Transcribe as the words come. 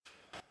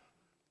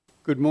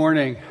Good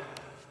morning.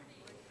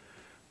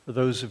 For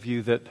those of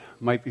you that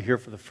might be here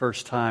for the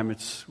first time,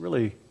 it's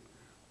really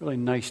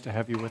nice to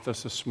have you with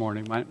us this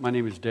morning. My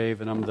name is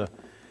Dave, and I'm the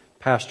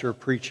pastor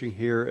preaching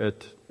here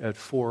at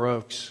Four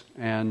Oaks.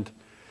 And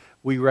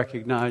we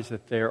recognize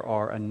that there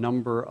are a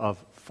number of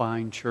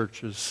fine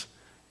churches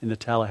in the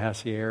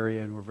Tallahassee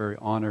area, and we're very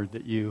honored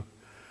that you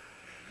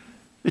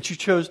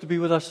chose to be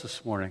with us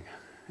this morning,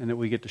 and that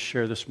we get to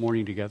share this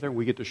morning together.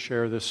 We get to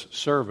share this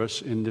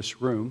service in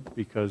this room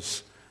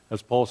because,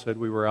 as Paul said,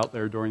 we were out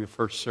there during the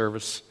first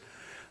service,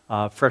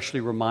 freshly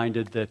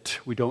reminded that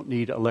we don't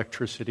need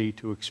electricity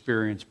to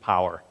experience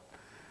power,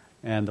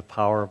 and the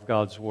power of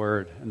God's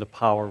Word, and the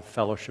power of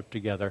fellowship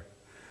together.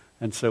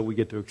 And so we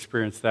get to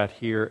experience that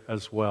here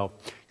as well.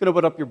 You can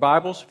open up your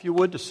Bibles, if you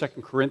would, to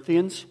 2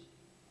 Corinthians.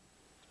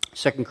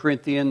 2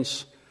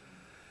 Corinthians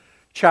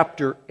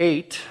chapter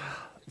 8.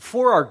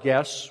 For our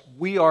guests,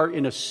 we are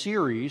in a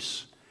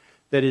series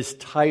that is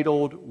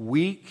titled,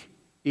 Weak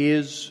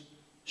is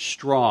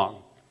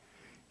Strong.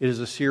 It is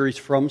a series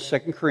from 2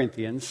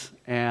 Corinthians,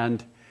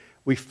 and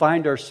we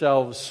find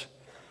ourselves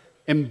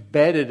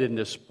embedded in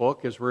this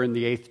book as we're in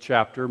the 8th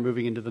chapter,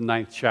 moving into the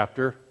 9th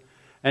chapter.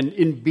 And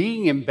in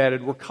being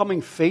embedded, we're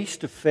coming face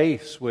to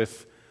face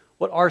with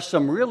what are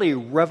some really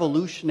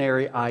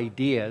revolutionary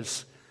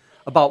ideas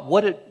about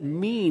what it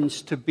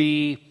means to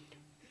be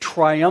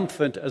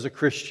triumphant as a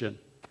Christian.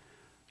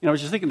 You know, I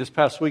was just thinking this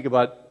past week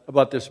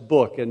about this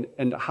book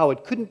and how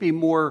it couldn't be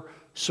more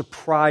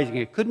surprising.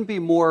 It couldn't be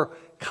more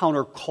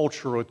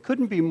countercultural. It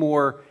couldn't be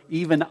more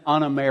even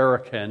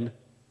un-American.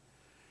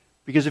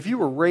 Because if you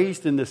were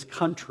raised in this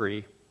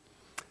country,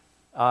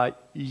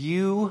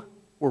 you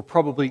were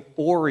probably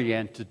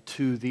oriented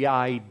to the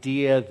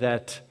idea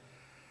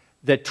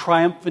that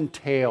triumphant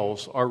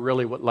tales are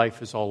really what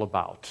life is all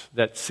about.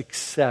 That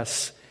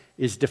success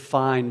is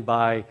defined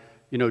by,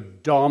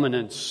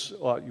 dominance.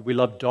 We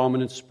love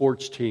dominant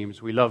sports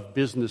teams. We love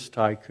business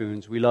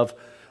tycoons. We love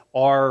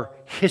our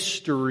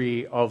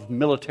history of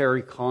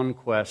military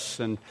conquests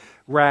and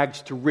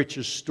rags to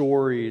riches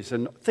stories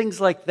and things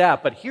like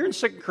that. But here in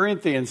 2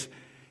 Corinthians,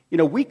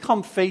 we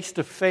come face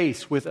to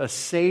face with a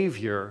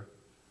Savior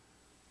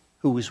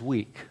who was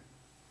weak.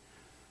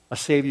 A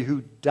Savior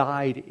who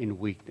died in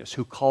weakness,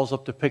 who calls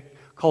us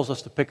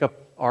to pick up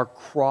our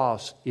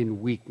cross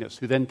in weakness,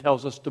 who then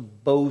tells us to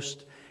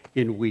boast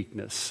in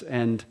weakness.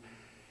 And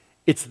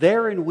it's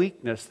there in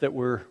weakness that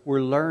we're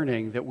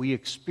learning that we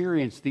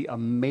experience the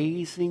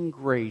amazing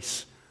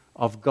grace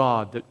of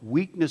God, that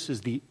weakness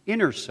is the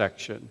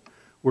intersection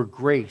where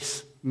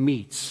grace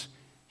meets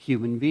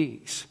human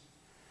beings.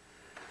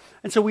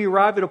 And so we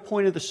arrive at a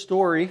point of the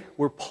story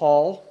where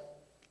Paul,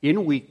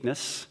 in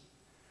weakness,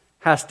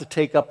 has to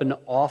take up an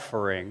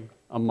offering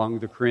among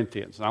the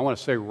Corinthians. And I want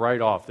to say right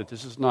off that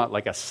this is not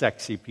like a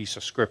sexy piece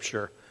of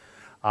scripture.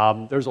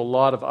 There's a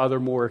lot of other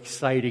more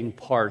exciting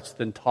parts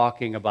than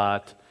talking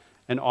about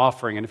an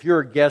offering. And if you're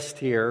a guest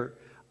here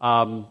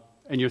and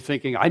you're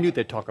thinking, I knew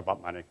they'd talk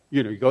about money.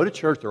 You go to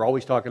church, they're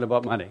always talking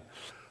about money.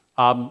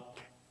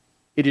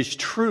 It is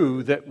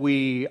true that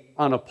we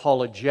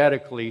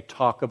unapologetically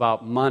talk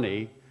about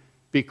money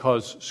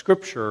because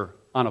Scripture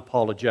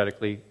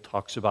unapologetically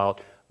talks about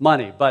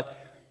money. But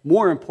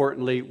more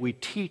importantly, we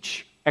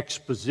teach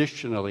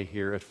expositionally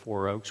here at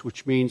Four Oaks,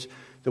 which means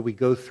that we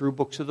go through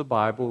books of the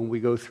Bible and we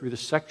go through the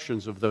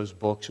sections of those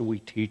books and we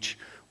teach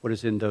what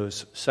is in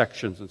those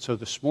sections. And so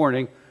this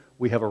morning,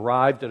 we have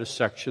arrived at a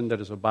section that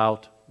is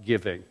about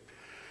giving.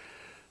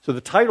 So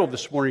the title of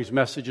this morning's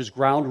message is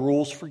Ground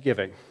Rules for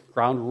Giving.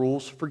 Ground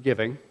Rules for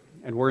Giving.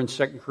 And we're in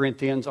 2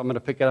 Corinthians. I'm going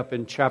to pick it up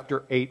in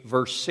chapter 8,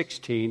 verse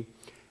 16,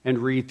 and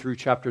read through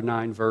chapter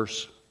 9,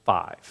 verse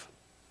 5.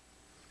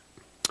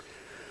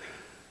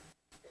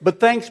 But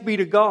thanks be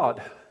to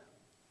God,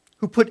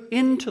 who put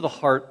into the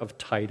heart of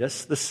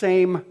Titus the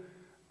same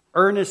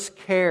earnest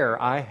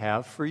care I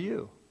have for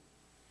you.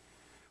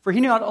 For he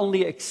not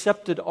only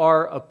accepted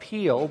our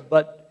appeal,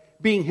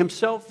 but being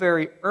himself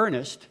very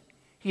earnest,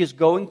 he is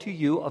going to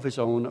you of his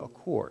own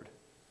accord.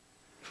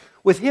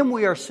 With him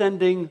we are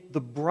sending the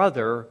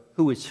brother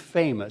who is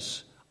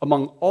famous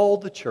among all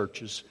the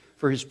churches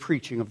for his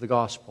preaching of the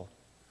gospel.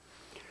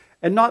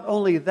 And not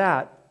only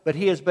that, but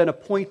he has been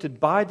appointed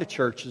by the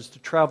churches to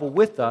travel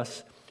with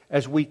us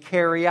as we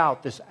carry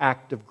out this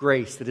act of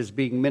grace that is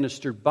being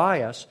ministered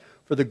by us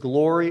for the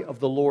glory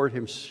of the Lord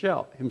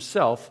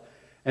himself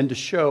and to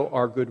show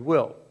our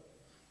goodwill.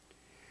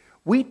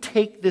 We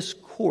take this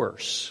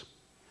course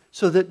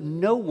so that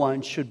no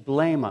one should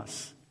blame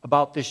us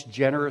about this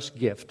generous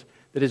gift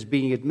that is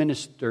being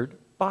administered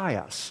by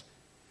us.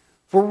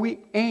 For we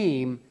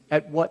aim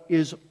at what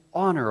is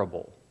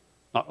honorable,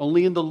 not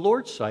only in the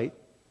Lord's sight,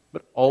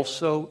 but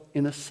also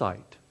in the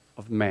sight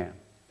of man.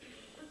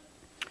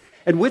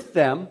 And with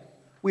them,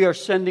 we are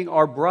sending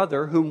our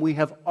brother, whom we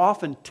have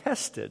often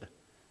tested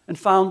and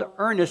found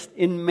earnest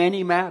in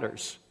many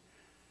matters,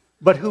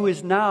 but who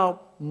is now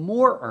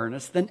more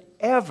earnest than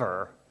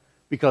ever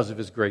because of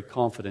his great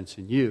confidence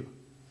in you.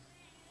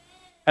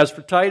 As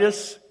for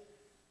Titus,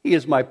 he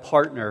is my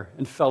partner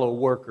and fellow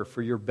worker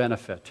for your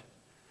benefit.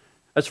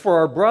 As for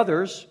our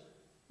brothers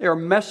They are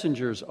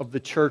messengers of the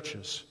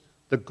churches,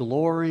 the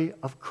glory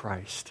of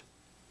Christ.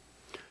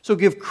 So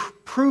give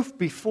proof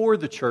before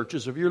the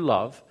churches of your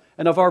love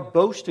and of our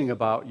boasting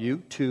about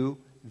you to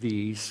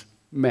these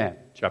men.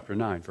 Chapter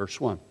 9, verse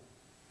 1.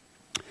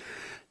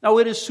 Now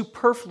it is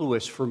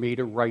superfluous for me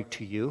to write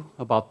to you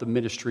about the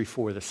ministry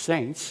for the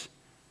saints,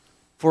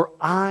 for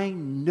I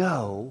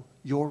know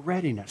your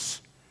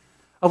readiness,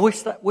 of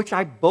which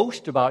I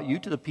boast about you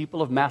to the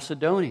people of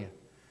Macedonia,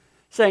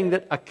 saying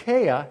that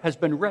Achaia has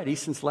been ready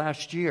since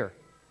last year,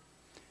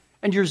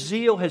 and your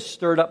zeal has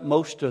stirred up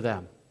most of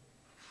them.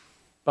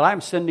 But I am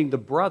sending the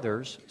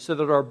brothers so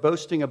that our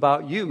boasting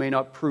about you may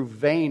not prove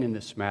vain in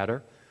this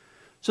matter,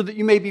 so that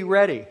you may be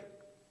ready,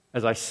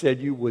 as I said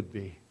you would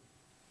be.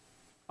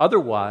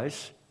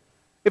 Otherwise,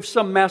 if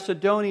some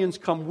Macedonians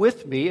come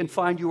with me and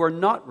find you are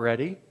not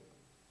ready,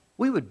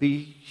 we would be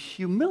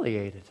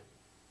humiliated,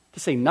 to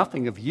say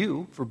nothing of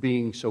you for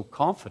being so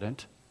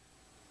confident.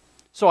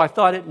 So I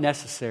thought it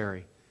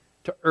necessary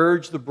to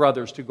urge the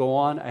brothers to go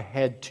on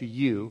ahead to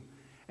you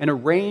and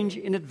arrange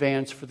in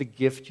advance for the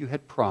gift you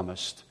had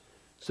promised,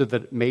 so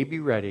that it may be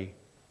ready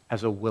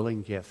as a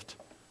willing gift,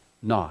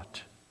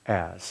 not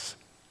as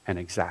an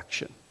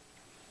exaction.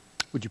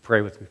 Would you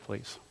pray with me,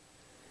 please?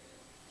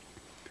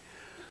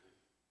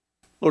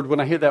 Lord,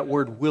 when I hear that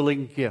word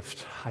willing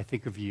gift, I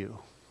think of you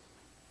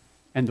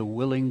and the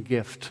willing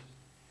gift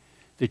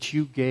that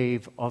you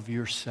gave of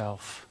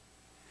yourself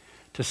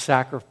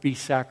to be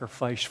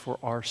sacrificed for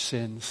our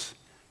sins,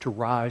 to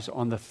rise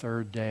on the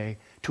third day,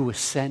 to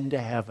ascend to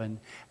heaven,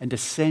 and to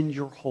send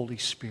your Holy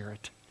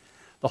Spirit.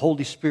 The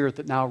Holy Spirit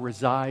that now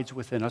resides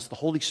within us, the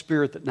Holy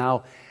Spirit that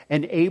now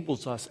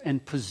enables us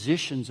and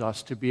positions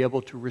us to be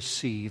able to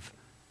receive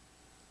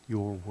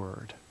your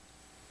word.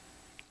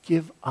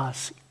 Give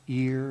us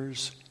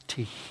ears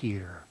to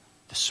hear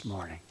this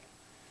morning.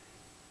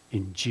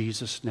 In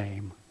Jesus'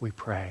 name we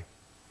pray.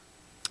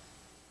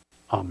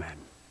 Amen.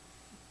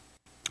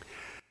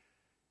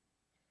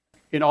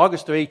 In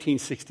August of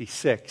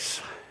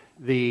 1866,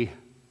 the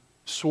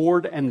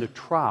Sword and the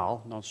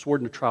Trowel, now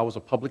Sword and the Trowel was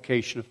a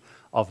publication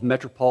of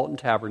Metropolitan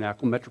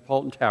Tabernacle.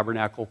 Metropolitan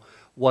Tabernacle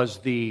was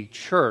the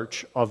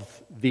church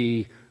of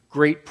the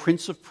great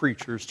Prince of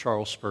Preachers,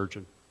 Charles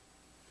Spurgeon.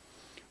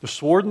 The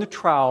Sword and the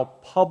Trowel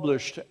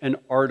published an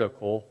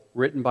article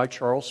written by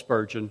Charles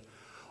Spurgeon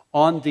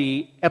on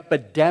the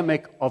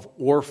epidemic of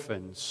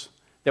orphans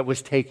that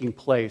was taking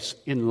place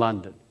in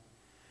London.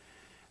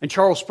 And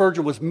Charles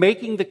Spurgeon was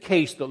making the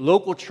case that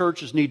local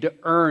churches need to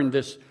earn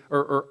this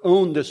or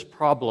own this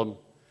problem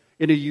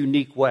in a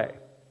unique way.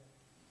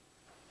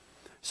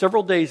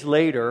 Several days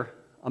later,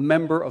 a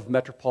member of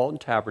Metropolitan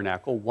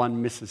Tabernacle,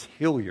 one Mrs.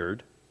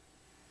 Hilliard,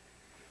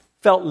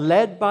 felt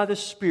led by the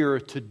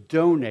Spirit to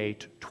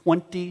donate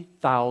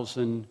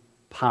 20,000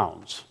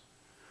 pounds.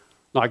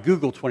 Now, I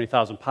Googled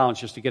 20,000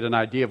 pounds just to get an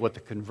idea of what the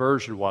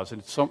conversion was.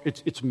 And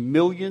it's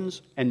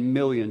millions and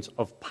millions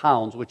of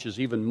pounds, which is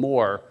even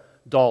more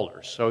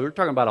dollars. So we're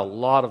talking about a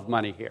lot of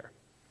money here.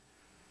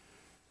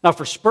 Now,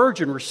 for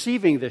Spurgeon,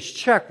 receiving this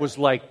check was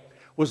like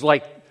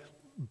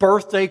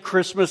birthday,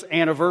 Christmas,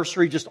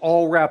 anniversary, just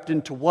all wrapped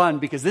into one,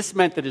 because this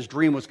meant that his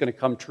dream was going to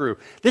come true.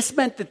 This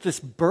meant that this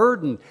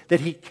burden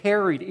that he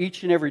carried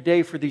each and every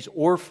day for these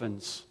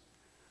orphans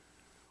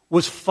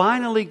was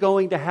finally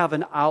going to have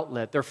an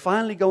outlet. They're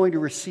finally going to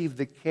receive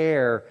the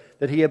care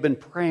that he had been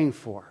praying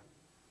for.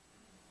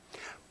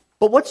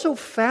 But what's so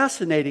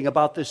fascinating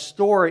about this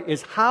story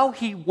is how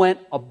he went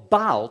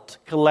about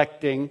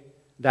collecting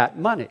that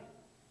money.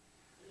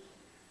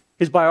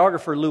 His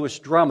biographer, Lewis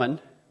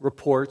Drummond,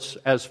 reports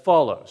as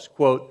follows,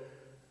 quote,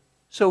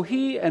 "So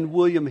he and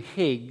William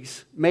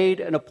Higgs made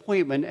an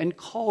appointment and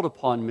called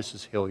upon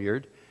Mrs.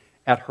 Hilliard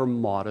at her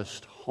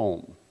modest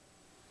home.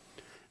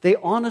 They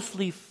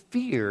honestly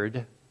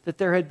feared that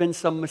there had been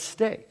some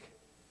mistake.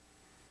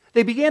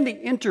 They began the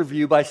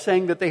interview by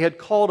saying that they had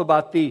called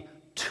about the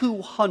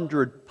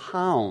 200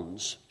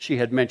 pounds she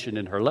had mentioned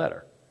in her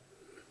letter.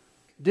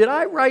 'Did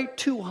I write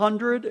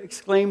 200?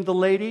 Exclaimed the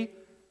lady.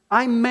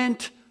 'I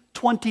meant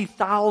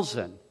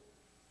 20,000.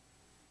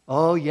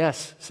 "Oh,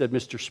 yes," said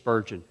Mr.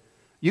 Spurgeon.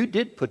 "You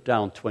did put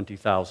down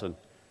 20,000.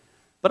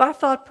 But I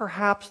thought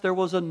perhaps there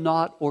was a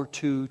naught or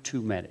two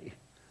too many."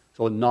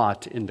 So a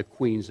naught in the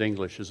Queen's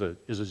English is a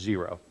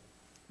zero.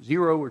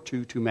 0 or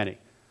 2 too many.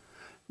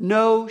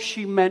 "No,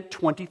 she meant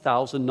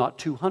 20,000, not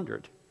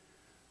 200.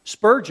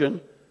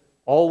 Spurgeon,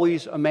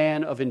 always a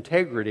man of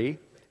integrity,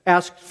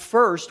 asked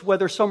first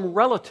whether some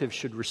relative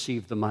should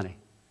receive the money.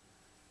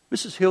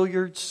 Mrs.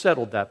 Hilliard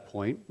settled that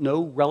point.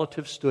 No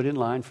relative stood in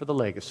line for the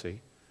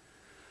legacy.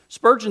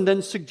 Spurgeon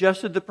then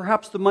suggested that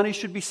perhaps the money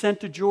should be sent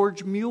to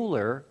George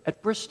Mueller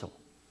at Bristol.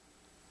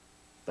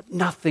 But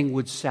nothing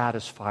would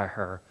satisfy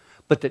her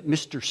but that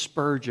Mr.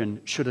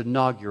 Spurgeon should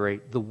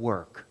inaugurate the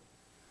work."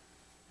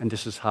 And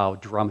this is how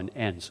Drummond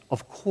ends.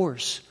 Of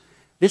course,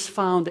 this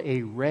found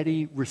a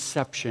ready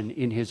reception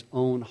in his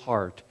own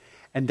heart,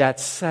 and that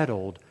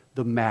settled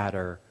the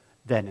matter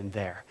then and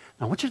there.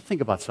 Now, I want you to think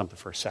about something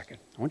for a second.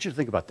 I want you to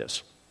think about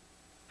this.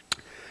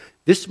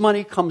 This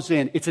money comes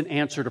in. It's an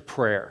answer to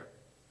prayer.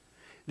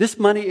 This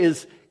money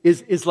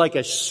is like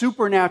a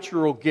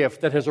supernatural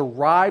gift that has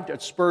arrived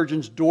at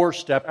Spurgeon's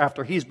doorstep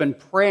after he's been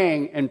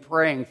praying and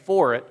praying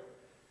for it.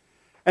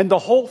 And the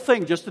whole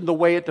thing, just in the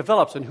way it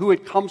develops and who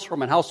it comes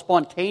from and how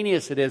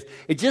spontaneous it is,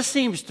 it just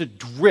seems to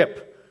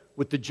drip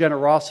with the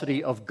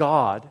generosity of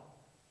God.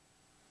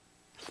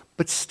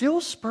 But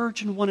still,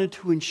 Spurgeon wanted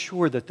to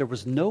ensure that there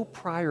was no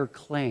prior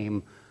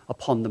claim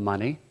upon the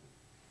money,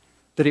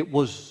 that it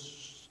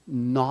was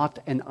not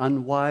an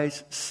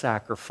unwise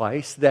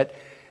sacrifice, that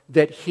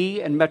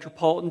he and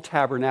Metropolitan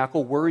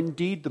Tabernacle were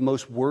indeed the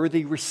most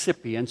worthy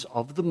recipients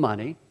of the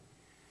money.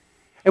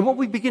 And what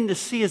we begin to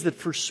see is that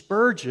for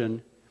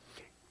Spurgeon,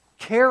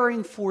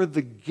 caring for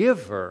the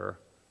giver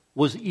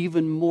was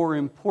even more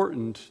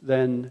important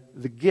than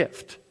the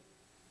gift,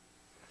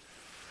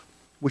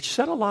 which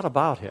said a lot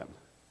about him.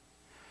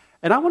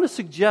 And I want to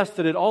suggest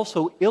that it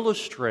also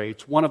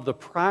illustrates one of the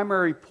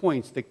primary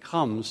points that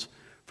comes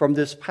from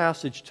this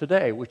passage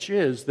today, which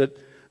is that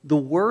the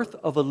worth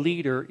of a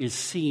leader is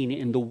seen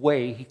in the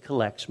way he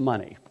collects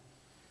money.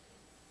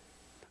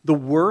 The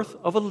worth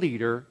of a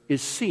leader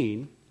is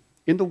seen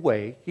in the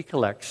way he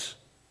collects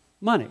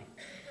money.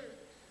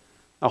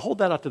 Now hold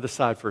that out to the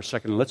side for a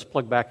second and let's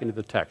plug back into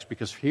the text,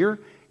 because here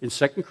in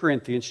 2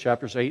 Corinthians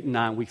chapters 8 and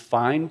 9 we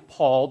find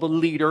Paul, the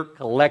leader,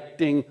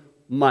 collecting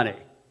money.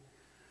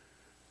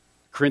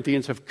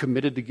 Corinthians have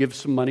committed to give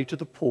some money to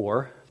the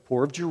poor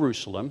of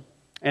Jerusalem,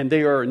 and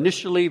they are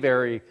initially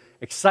very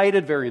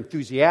excited, very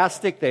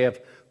enthusiastic. They have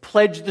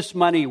pledged this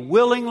money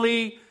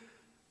willingly,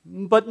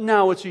 but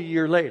now it's a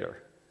year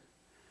later.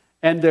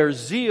 And their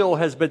zeal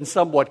has been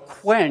somewhat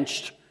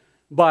quenched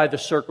by the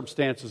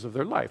circumstances of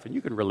their life. And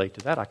you can relate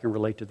to that. I can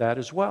relate to that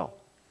as well.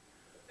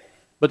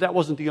 But that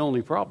wasn't the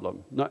only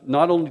problem.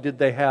 Not only did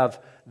they have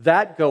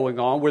that going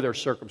on where their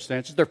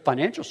circumstances, their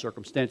financial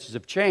circumstances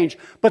have changed,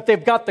 but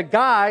they've got the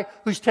guy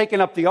who's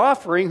taken up the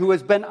offering who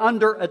has been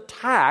under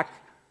attack,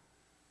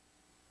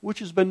 which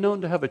has been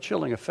known to have a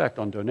chilling effect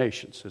on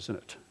donations, isn't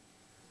it?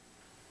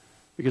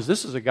 Because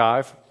this is a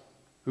guy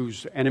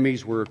whose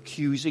enemies were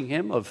accusing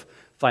him of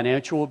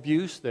financial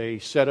abuse. They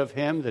said of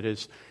him that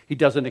he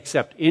doesn't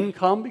accept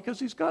income because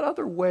he's got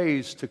other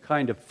ways to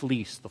kind of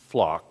fleece the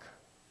flock.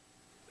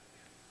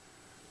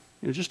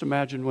 Just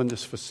imagine when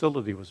this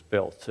facility was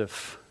built,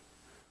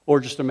 or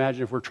just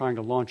imagine if we're trying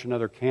to launch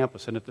another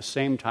campus, and at the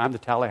same time the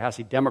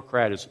Tallahassee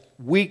Democrat is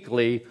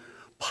weekly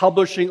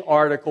publishing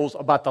articles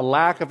about the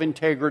lack of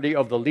integrity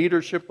of the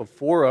leadership of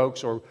Four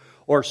Oaks,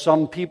 or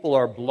some people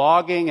are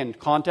blogging and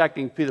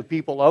contacting the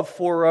people of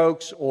Four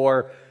Oaks,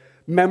 or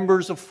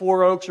members of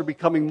Four Oaks are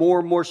becoming more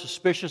and more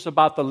suspicious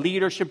about the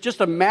leadership.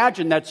 Just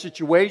imagine that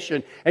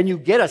situation, and you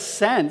get a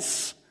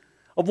sense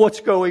of what's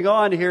going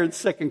on here in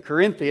 2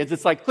 Corinthians.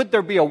 It's like, could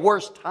there be a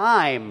worse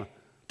time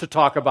to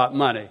talk about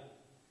money?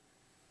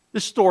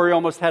 This story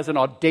almost has an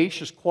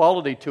audacious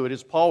quality to it,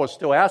 as Paul was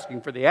still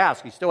asking for the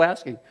ask. He's still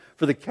asking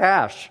for the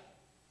cash.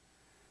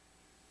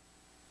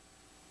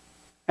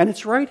 And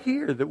it's right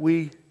here that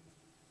we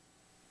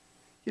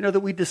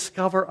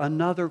discover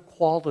another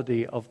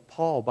quality of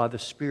Paul by the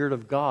Spirit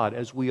of God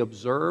as we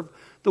observe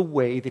the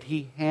way that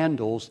he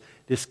handles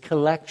this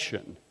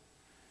collection.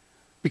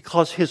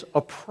 Because his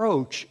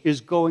approach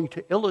is going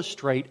to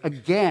illustrate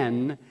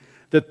again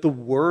that the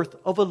worth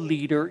of a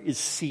leader is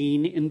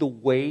seen in the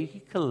way he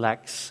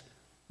collects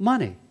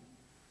money.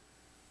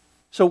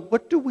 So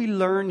what do we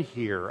learn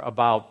here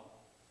about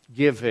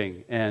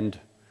giving and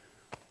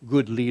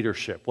good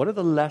leadership? What are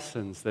the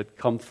lessons that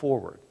come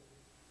forward?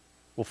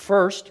 Well,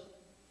 first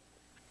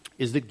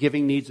is that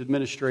giving needs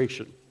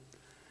administration.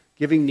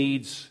 Giving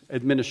needs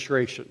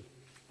administration.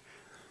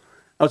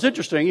 Now, it's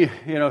interesting,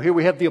 here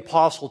we have the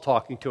apostle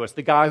talking to us,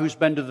 the guy who's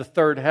been to the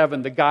third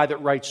heaven, the guy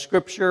that writes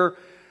Scripture.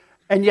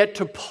 And yet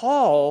to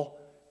Paul,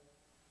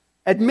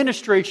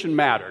 administration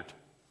mattered.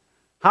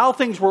 How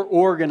things were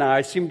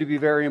organized seemed to be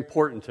very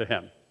important to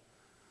him.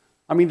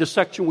 I mean, the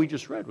section we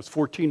just read was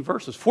 14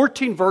 verses.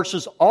 14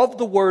 verses of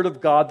the Word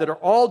of God that are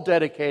all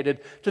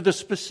dedicated to the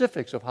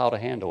specifics of how to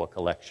handle a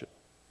collection.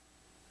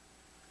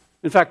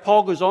 In fact,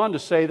 Paul goes on to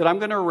say that I'm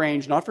going to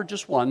arrange, not for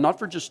just one, not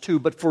for just two,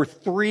 but for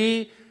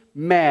 3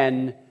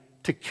 men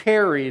to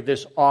carry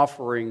this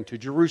offering to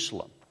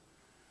Jerusalem.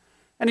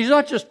 And he's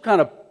not just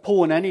kind of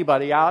pulling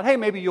anybody out. Hey,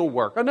 maybe you'll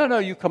work. Oh, no,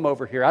 you come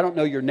over here. I don't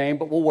know your name,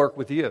 but we'll work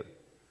with you.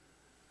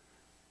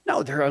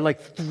 No, there are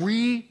like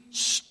 3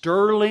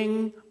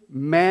 sterling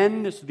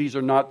men. These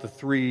are not the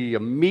 3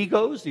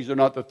 amigos. These are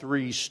not the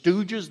 3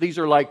 stooges. These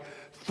are like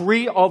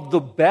 3 of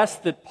the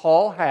best that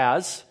Paul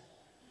has.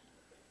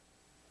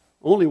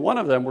 Only one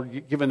of them were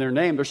given their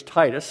name. There's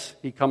Titus.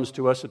 He comes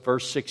to us at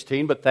verse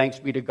 16. But thanks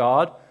be to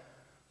God,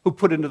 who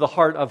put into the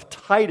heart of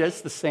Titus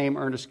the same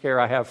earnest care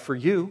I have for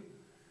you.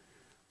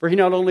 For he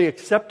not only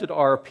accepted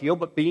our appeal,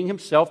 but being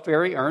himself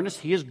very earnest,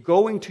 he is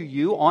going to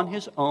you on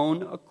his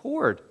own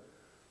accord.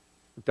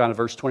 Look down at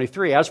verse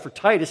 23. As for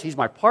Titus, he's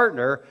my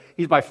partner.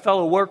 He's my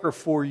fellow worker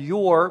for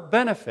your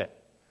benefit.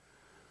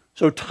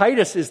 So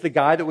Titus is the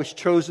guy that was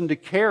chosen to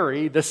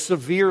carry the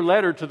severe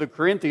letter to the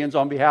Corinthians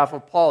on behalf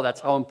of Paul.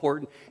 That's how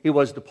important he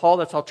was to Paul.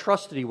 That's how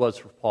trusted he was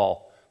for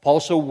Paul.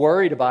 Paul's so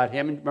worried about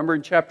him. And remember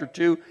in chapter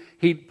 2,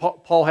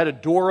 Paul had a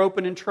door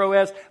open in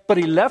Troas, but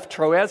he left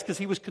Troas because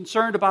he was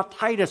concerned about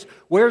Titus.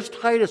 Where's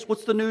Titus?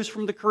 What's the news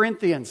from the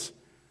Corinthians?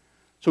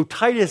 So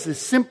Titus is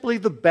simply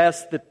the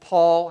best that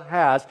Paul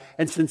has.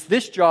 And since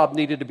this job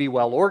needed to be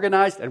well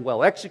organized and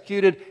well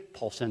executed,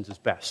 Paul sends his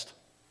best.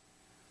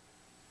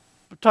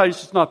 But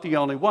Titus is not the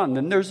only one.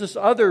 Then there's this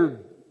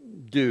other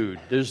dude.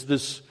 There's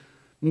this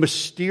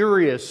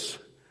mysterious,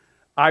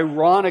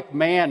 ironic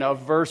man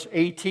of verse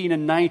 18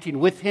 and 19.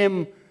 With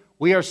him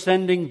we are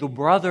sending the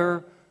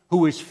brother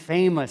who is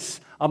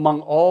famous among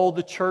all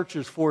the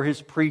churches for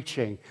his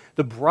preaching.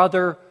 The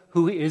brother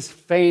who is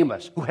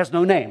famous, who has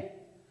no name.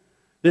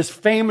 This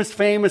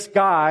famous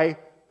guy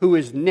who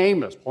is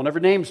nameless. Paul never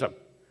names him.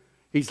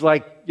 He's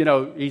like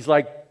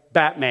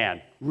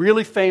Batman.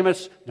 Really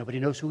famous. Nobody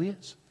knows who he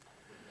is.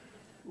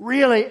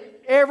 Really,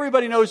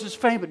 everybody knows his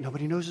fame, but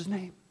nobody knows his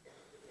name.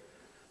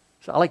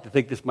 So I like to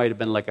think this might have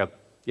been like a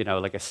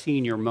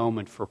senior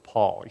moment for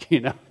Paul.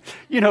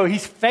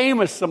 He's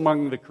famous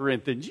among the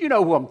Corinthians. You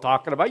know who I'm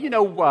talking about.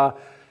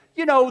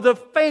 The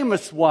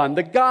famous one,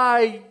 the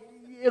guy.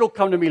 It'll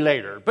come to me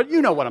later, but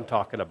you know what I'm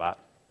talking about.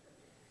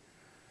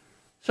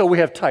 So we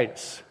have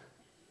Titus.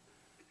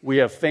 We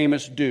have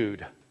famous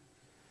dude.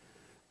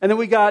 And then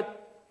we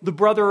got the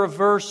brother of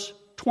verse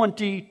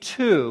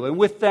 22. And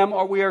with them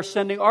we are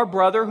sending our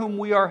brother whom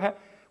we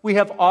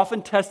have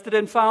often tested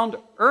and found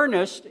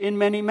earnest in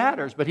many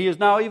matters. But he is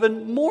now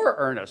even more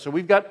earnest. So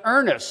we've got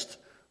earnest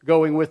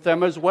going with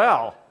them as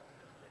well.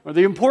 Or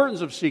the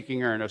importance of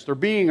seeking earnest or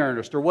being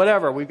earnest or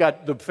whatever. We've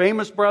got the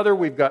famous brother,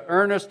 we've got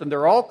earnest, and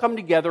they're all come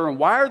together. And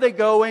why are they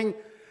going?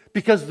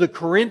 Because the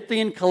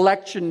Corinthian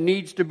collection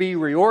needs to be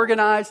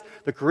reorganized.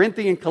 The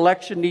Corinthian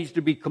collection needs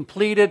to be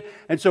completed.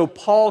 And so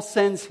Paul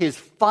sends his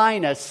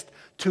finest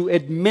to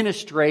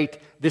administrate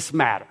this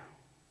matter.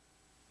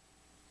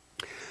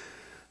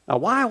 Now,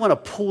 why I want to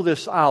pull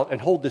this out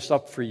and hold this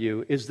up for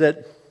you is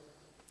that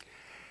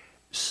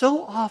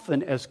so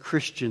often as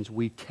Christians,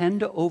 we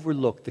tend to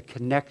overlook the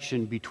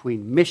connection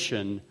between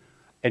mission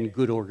and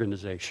good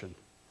organization,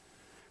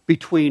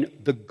 between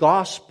the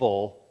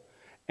gospel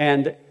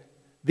and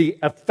the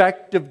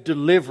effective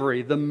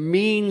delivery, the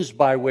means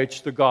by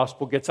which the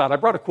gospel gets out. I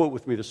brought a quote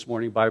with me this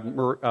morning by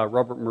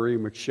Robert Murray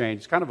McCheyne.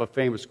 It's kind of a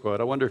famous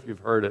quote. I wonder if you've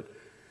heard it.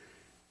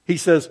 He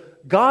says,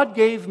 "God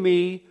gave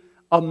me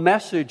a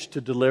message to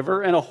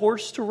deliver and a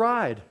horse to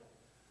ride.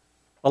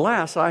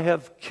 Alas, I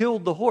have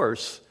killed the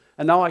horse,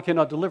 and now I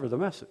cannot deliver the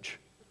message."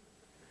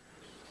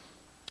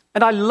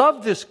 And I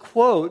love this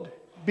quote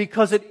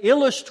because it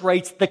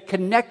illustrates the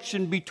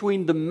connection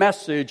between the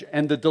message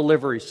and the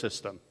delivery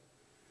system.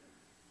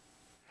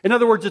 In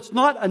other words, it's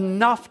not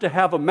enough to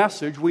have a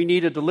message. We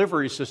need a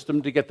delivery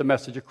system to get the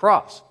message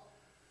across.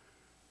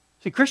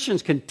 See,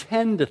 Christians can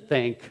tend to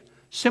think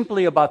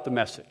simply about the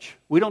message.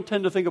 We don't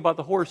tend to think about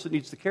the horse that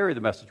needs to carry the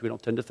message. We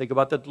don't tend to think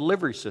about the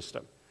delivery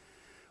system.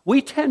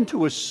 We tend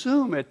to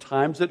assume at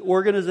times that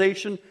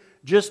organization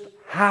just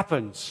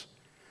happens.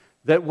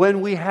 That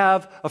when we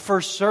have a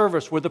first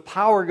service where the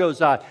power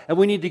goes out and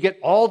we need to get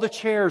all the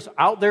chairs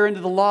out there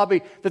into the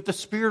lobby, that the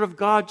Spirit of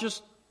God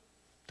just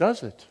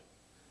does it.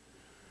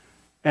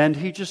 And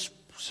He just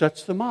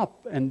sets them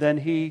up, and then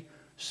He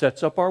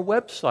sets up our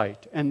website,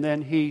 and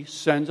then He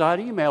sends out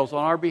emails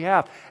on our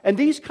behalf. And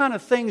these kind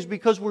of things,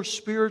 because we're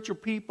spiritual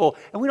people,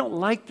 and we don't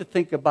like to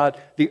think about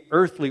the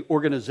earthly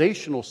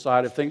organizational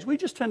side of things, we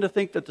just tend to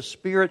think that the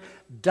Spirit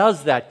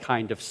does that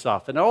kind of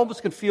stuff. And it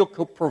almost can feel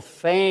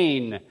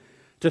profane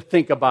to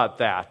think about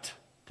that,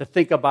 to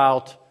think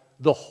about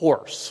the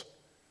horse.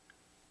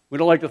 We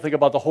don't like to think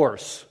about the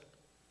horse.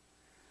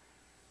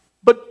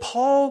 But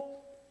Paul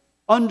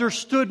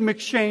understood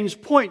McShane's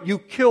point. You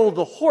kill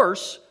the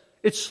horse,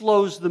 it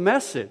slows the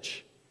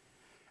message.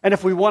 And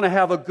if we want to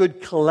have a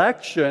good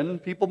collection,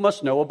 people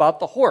must know about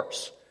the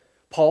horse.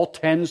 Paul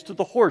tends to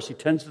the horse. He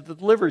tends to the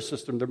delivery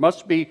system. There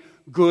must be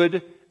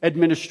good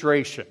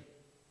administration.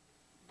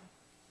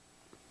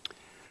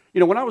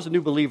 When I was a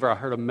new believer, I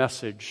heard a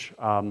message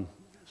by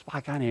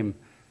a guy named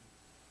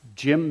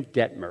Jim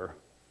Detmer.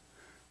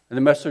 And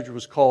the message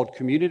was called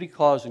Community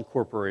Cause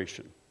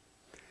Incorporation.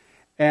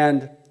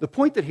 And the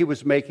point that he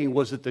was making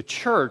was that the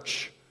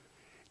church,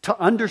 to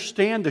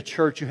understand the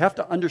church, you have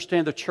to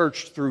understand the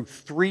church through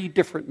three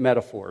different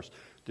metaphors.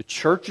 The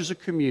church is a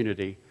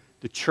community,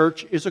 the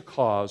church is a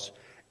cause,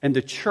 and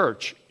the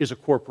church is a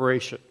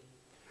corporation.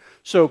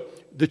 So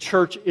the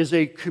church is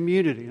a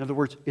community. In other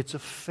words, it's a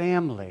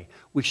family.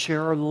 We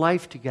share our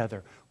life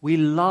together. We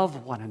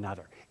love one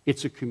another.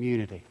 It's a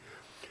community.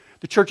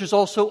 The church is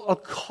also a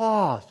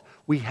cause.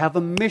 We have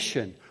a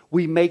mission.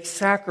 We make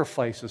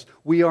sacrifices.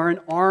 We are an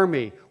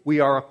army.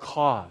 We are a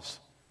cause.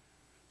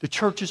 The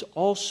church is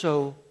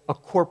also a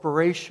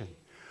corporation.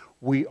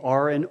 We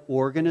are an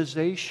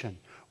organization.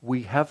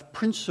 We have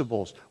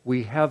principles.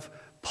 We have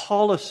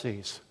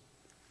policies.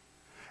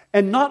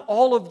 And not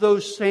all of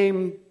those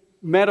same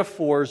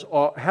metaphors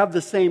have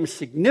the same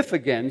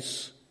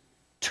significance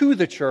to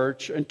the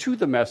church and to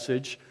the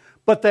message,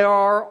 but they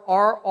are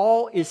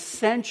all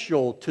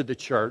essential to the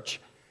church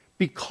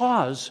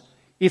because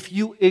If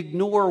you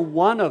ignore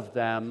one of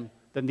them,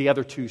 then the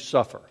other two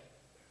suffer.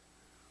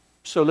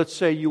 So let's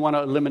say you want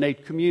to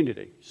eliminate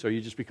community. So you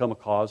just become a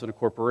cause and a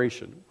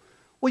corporation.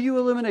 Well, you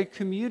eliminate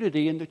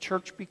community and the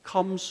church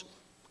becomes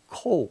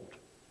cold.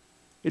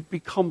 It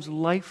becomes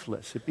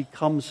lifeless. It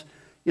becomes,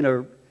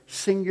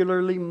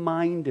 singularly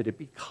minded. It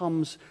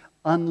becomes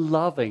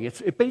unloving.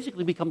 It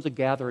basically becomes a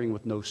gathering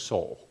with no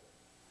soul.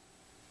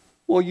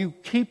 Well, you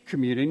keep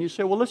community and you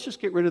say, well, let's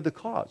just get rid of the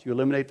cause. You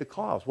eliminate the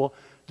cause. Well,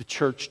 the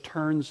church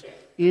turns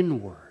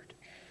inward.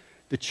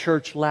 The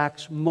church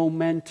lacks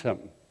momentum.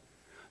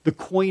 The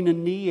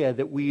koinonia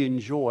that we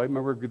enjoy,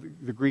 remember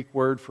the Greek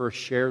word for a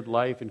shared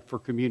life and for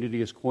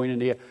community is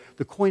koinonia.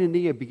 The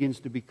koinonia begins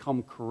to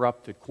become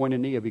corrupted.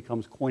 Koinonia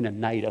becomes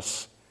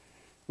koinonitis.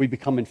 We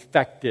become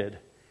infected,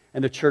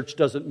 and the church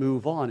doesn't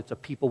move on. It's a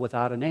people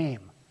without a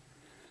name.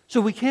 So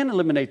we can't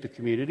eliminate the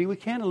community. We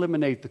can't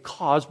eliminate the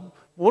cause.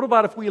 What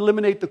about if we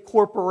eliminate the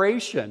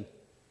corporation?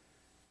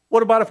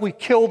 What about if we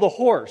kill the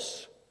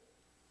horse?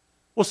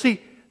 Well,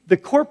 see, the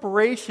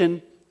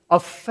corporation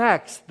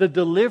affects the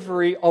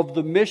delivery of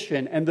the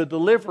mission and the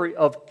delivery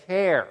of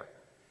care.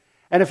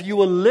 And if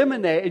you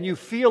eliminate and you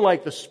feel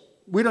like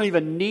we don't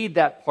even need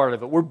that part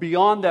of it, we're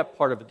beyond that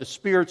part of it, the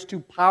Spirit's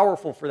too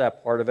powerful for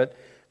that part of it,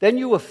 then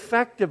you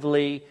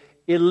effectively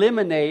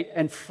eliminate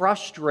and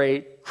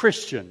frustrate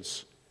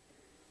Christians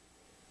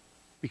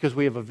because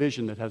we have a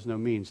vision that has no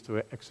means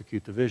to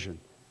execute the vision.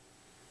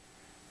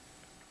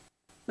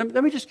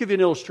 Let me just give you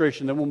an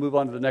illustration, then we'll move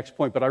on to the next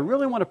point. But I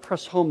really want to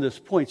press home this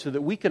point so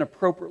that we can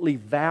appropriately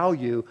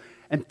value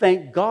and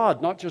thank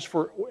God, not just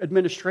for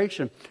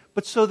administration,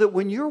 but so that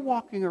when you're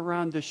walking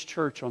around this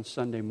church on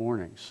Sunday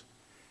mornings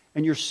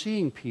and you're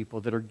seeing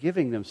people that are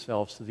giving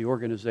themselves to the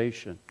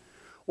organization,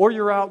 or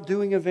you're out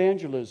doing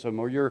evangelism,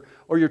 or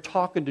you're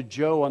talking to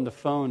Joe on the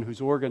phone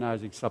who's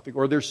organizing something,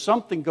 or there's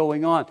something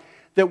going on,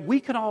 that we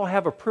can all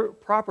have a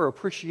proper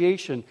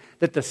appreciation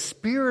that the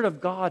Spirit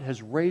of God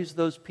has raised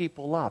those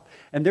people up.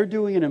 And they're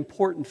doing an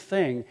important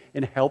thing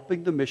in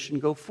helping the mission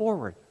go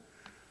forward.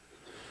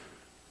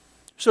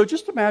 So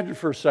just imagine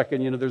for a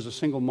second, there's a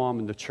single mom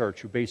in the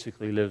church who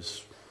basically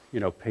lives,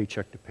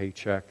 paycheck to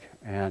paycheck.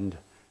 And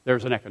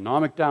there's an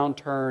economic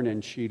downturn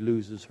and she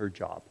loses her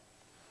job.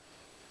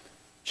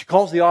 She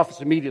calls the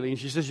office immediately and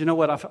she says, you know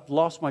what, I've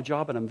lost my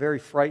job and I'm very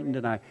frightened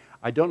and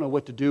I don't know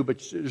what to do,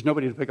 but there's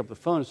nobody to pick up the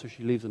phone, so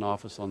she leaves a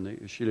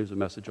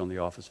message on the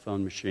office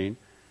phone machine.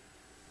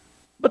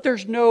 But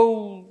there's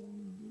no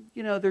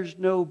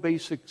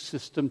basic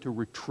system to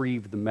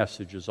retrieve the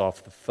messages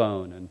off the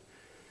phone,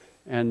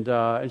 and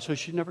so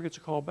she never gets a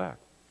call back.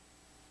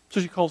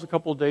 So she calls a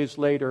couple of days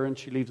later and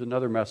she leaves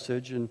another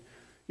message, and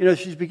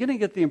she's beginning to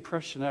get the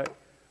impression that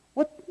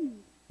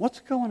what's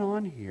going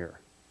on here?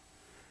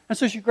 And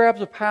so she grabs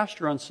a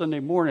pastor on Sunday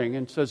morning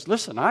and says,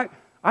 listen,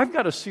 I've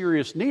got a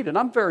serious need, and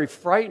I'm very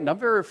frightened. I'm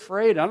very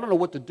afraid. I don't know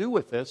what to do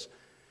with this.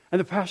 And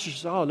the pastor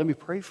says, let me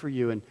pray for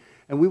you, and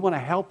we want to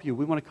help you.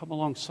 We want to come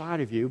alongside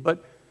of you.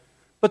 But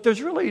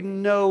there's really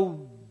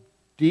no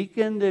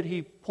deacon that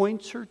he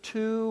points her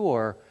to,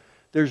 or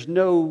there's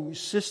no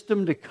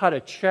system to cut a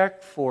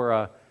check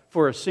for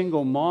a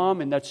single mom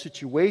in that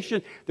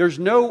situation. There's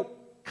no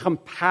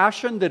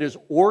compassion that is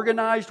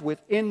organized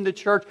within the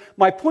church.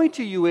 My point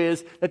to you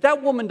is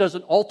that woman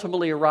doesn't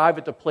ultimately arrive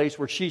at the place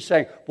where she's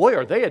saying, boy,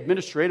 are they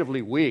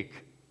administratively weak.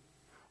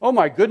 Oh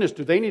my goodness,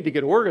 do they need to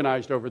get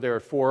organized over there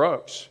at Four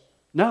Oaks?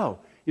 No.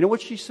 You know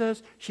what she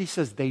says? She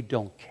says, they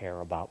don't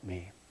care about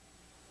me.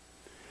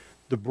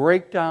 The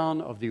breakdown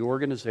of the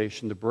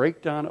organization, the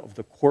breakdown of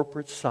the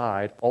corporate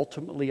side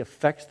ultimately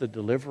affects the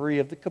delivery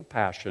of the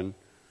compassion.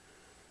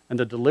 And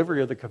the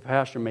delivery of the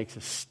compassion makes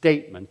a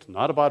statement,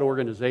 not about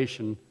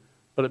organization,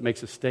 but it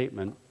makes a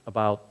statement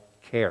about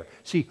care.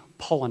 See,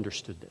 Paul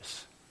understood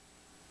this.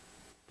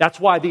 That's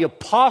why the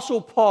Apostle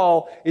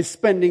Paul is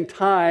spending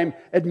time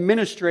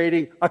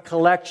administrating a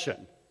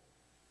collection.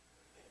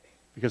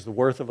 Because the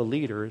worth of a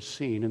leader is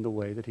seen in the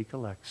way that he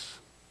collects.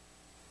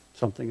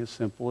 Something as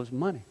simple as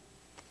money.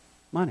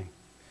 Money.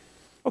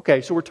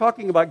 Okay, so we're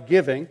talking about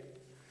giving.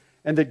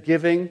 And that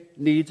giving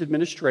needs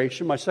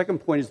administration. My second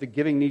point is that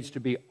giving needs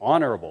to be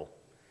honorable.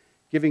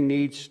 Giving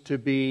needs to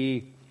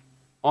be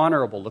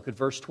honorable. Look at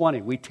verse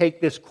 20. We take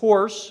this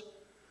course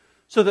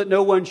so that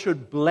no one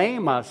should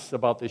blame us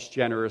about this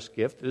generous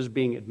gift that is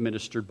being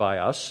administered by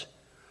us.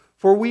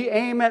 For we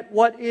aim at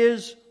what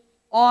is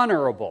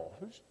honorable.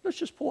 Let's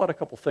just pull out a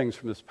couple things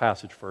from this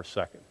passage for a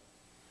second.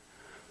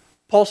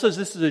 Paul says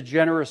this is a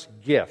generous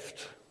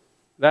gift.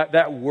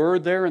 That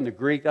word there in the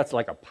Greek, that's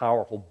like a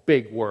powerful,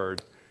 big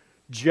word.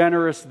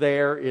 Generous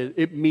there,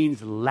 it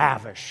means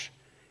lavish.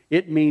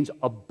 It means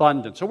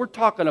abundant. So we're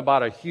talking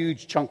about a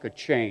huge chunk of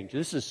change.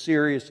 This is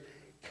serious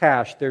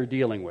cash they're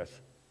dealing with.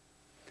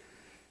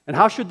 And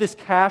how should this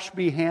cash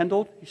be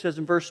handled? He says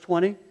in verse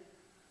 20.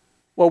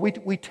 Well,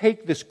 we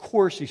take this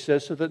course, he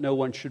says, so that no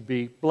one should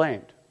be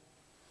blamed.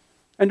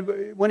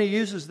 And when he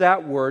uses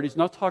that word, he's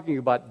not talking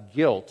about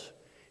guilt.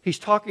 He's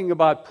talking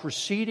about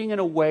proceeding in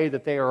a way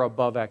that they are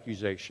above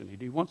accusation.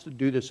 He wants to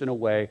do this in a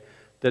way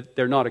that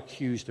they're not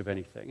accused of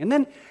anything. And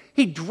then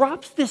he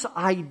drops this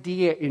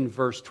idea in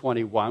verse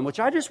 21, which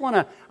I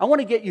want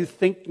to get you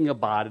thinking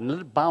about it and let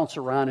it bounce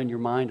around in your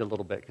mind a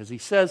little bit. Because he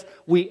says,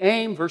 we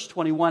aim, verse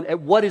 21,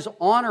 at what is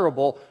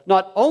honorable,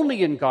 not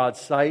only in God's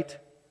sight,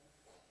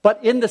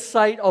 but in the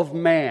sight of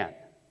man.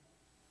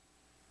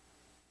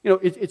 You know,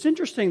 it's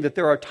interesting that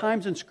there are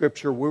times in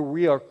Scripture where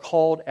we are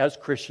called as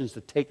Christians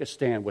to take a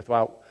stand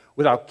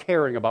without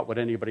caring about what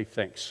anybody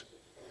thinks.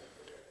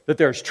 That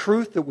there's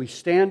truth that we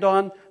stand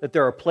on, that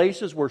there are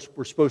places where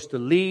we're supposed to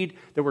lead,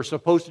 that we're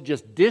supposed to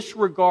just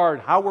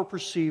disregard how we're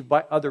perceived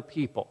by other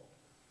people.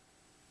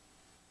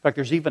 In fact,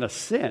 there's even a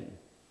sin.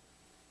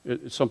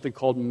 It's something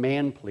called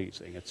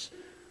man-pleasing. It's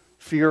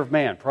fear of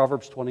man.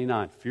 Proverbs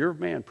 29. Fear of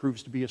man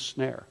proves to be a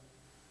snare.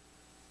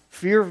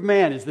 Fear of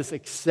man is this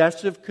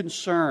excessive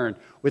concern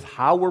with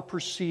how we're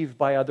perceived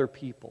by other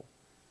people.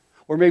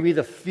 Or maybe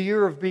the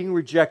fear of being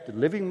rejected,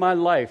 living my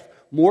life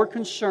more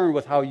concerned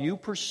with how you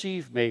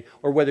perceive me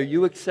or whether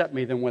you accept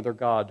me than whether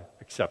God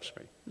accepts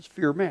me. It's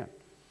fear of man.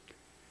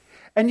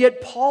 And yet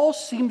Paul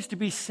seems to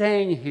be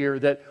saying here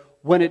that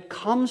when it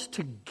comes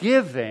to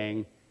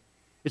giving,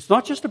 it's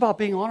not just about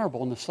being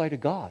honorable in the sight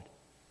of God.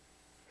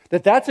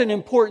 That's an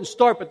important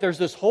start, but there's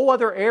this whole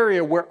other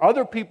area where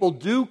other people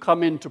do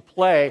come into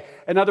play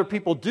and other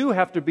people do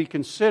have to be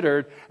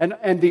considered,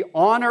 and the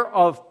honor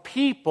of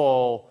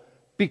people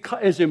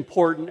is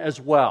important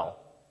as well.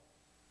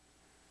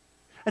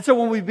 And so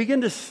when we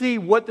begin to see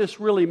what this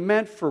really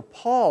meant for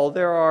Paul,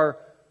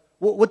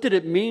 what did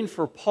it mean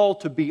for Paul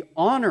to be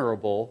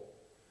honorable?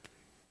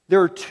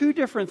 There are two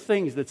different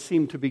things that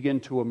seem to begin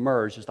to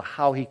emerge as to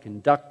how he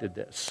conducted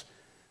this,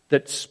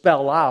 that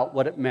spell out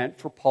what it meant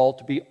for Paul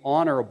to be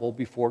honorable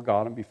before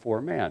God and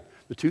before man.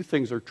 The two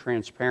things are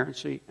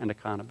transparency and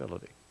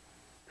accountability.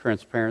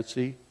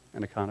 Transparency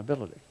and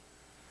accountability.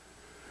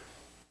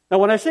 Now,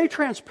 when I say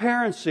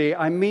transparency,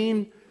 I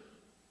mean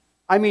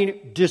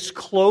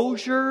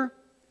disclosure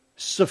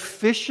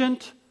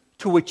sufficient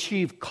to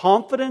achieve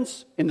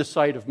confidence in the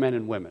sight of men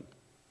and women.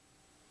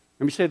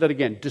 Let me say that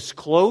again.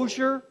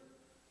 Disclosure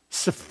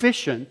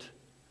sufficient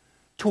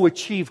to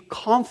achieve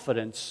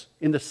confidence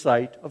in the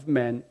sight of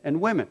men and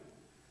women.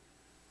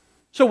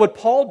 So what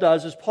Paul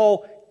does is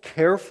Paul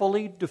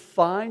carefully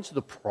defines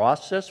the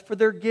process for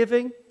their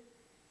giving.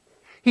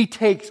 He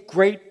takes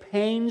great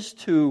pains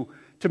to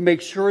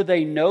make sure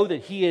they know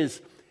that he is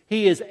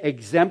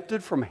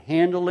exempted from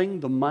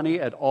handling the money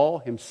at all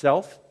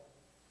himself.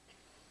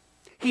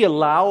 He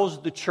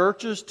allows the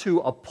churches to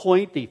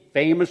appoint the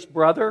famous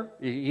brother.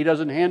 He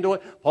doesn't handle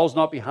it. Paul's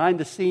not behind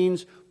the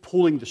scenes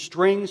pulling the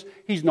strings.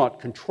 He's not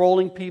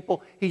controlling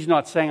people. He's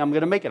not saying, I'm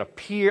going to make it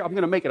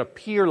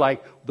appear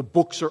like the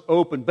books are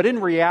open. But in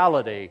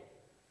reality,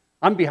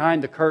 I'm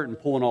behind the curtain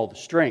pulling all the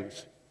strings.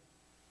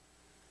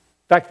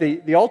 In fact,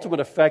 the ultimate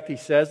effect, he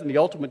says, and the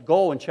ultimate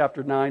goal in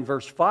chapter 9,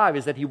 verse 5,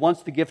 is that he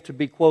wants the gift to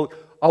be, quote,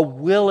 a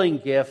willing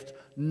gift,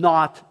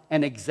 not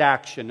an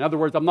exaction. In other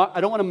words, I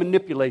don't want to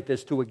manipulate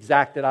this to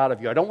exact it out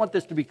of you. I don't want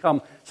this to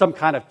become some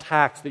kind of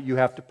tax that you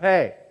have to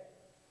pay.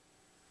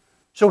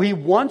 So he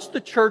wants the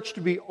church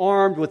to be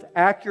armed with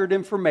accurate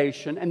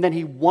information, and then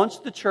he wants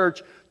the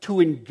church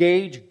to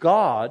engage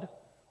God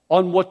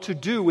on what to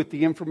do with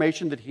the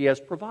information that he has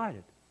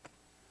provided.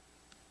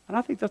 And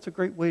I think that's a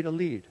great way to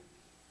lead.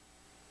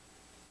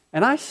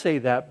 And I say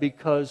that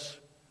because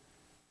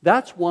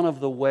that's one of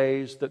the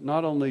ways that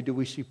not only do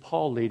we see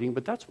Paul leading,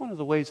 but that's one of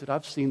the ways that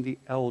I've seen the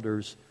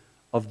elders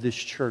of this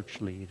church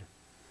lead.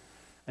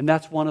 And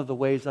that's one of the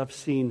ways I've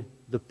seen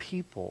the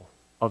people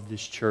of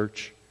this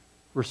church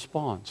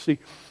respond. See,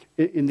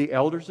 in the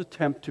elders'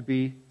 attempt to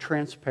be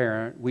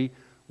transparent, we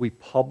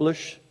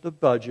publish the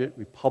budget,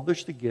 we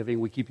publish the giving,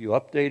 we keep you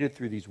updated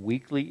through these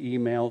weekly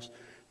emails,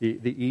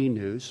 the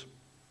e-news.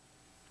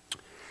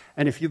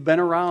 And if you've been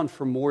around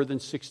for more than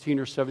 16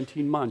 or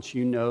 17 months,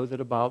 you know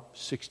that about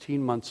 16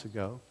 months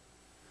ago,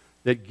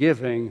 that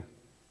giving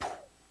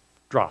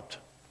dropped.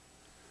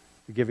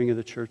 The giving of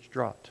the church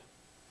dropped.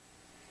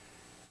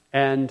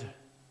 And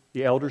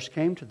the elders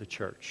came to the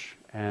church,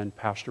 and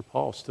Pastor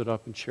Paul stood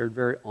up and shared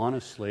very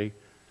honestly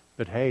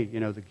that, hey,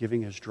 the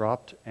giving has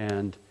dropped,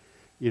 and,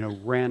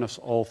 ran us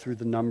all through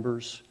the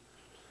numbers.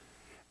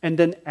 And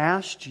then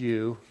asked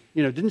you,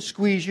 didn't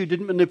squeeze you,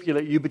 didn't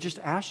manipulate you, but just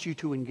asked you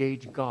to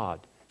engage God.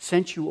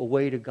 Sent you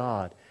away to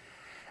God.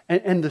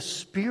 And the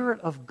Spirit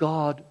of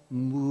God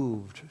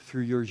moved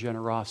through your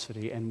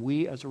generosity. And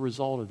we, as a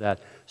result of that,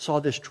 saw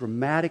this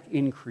dramatic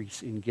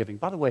increase in giving.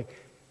 By the way,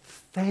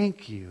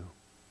 thank you.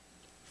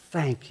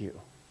 Thank you.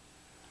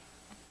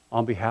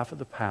 On behalf of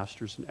the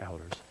pastors and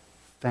elders,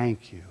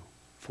 thank you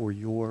for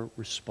your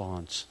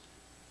response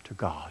to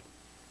God.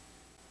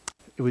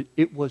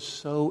 It was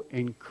so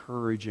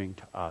encouraging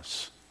to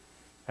us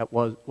at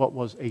what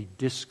was a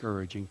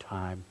discouraging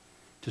time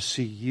to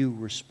see you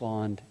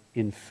respond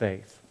in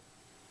faith.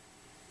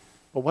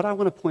 But what I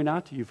want to point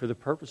out to you for the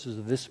purposes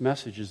of this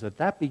message is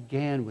that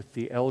began with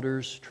the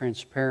elders'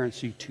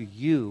 transparency to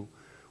you,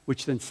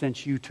 which then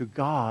sent you to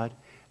God,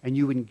 and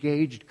you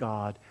engaged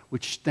God,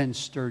 which then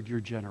stirred your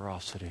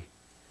generosity.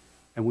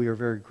 And we are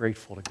very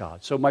grateful to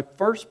God. So my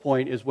first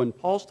point is when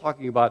Paul's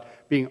talking about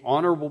being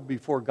honorable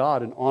before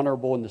God and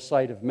honorable in the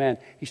sight of men,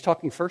 he's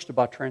talking first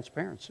about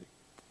transparency.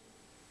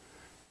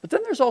 But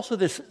then there's also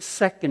this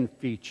second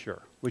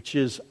feature, which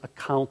is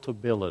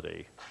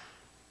accountability.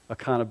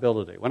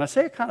 Accountability. When I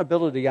say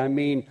accountability, I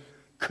mean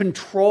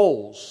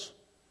controls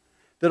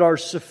that are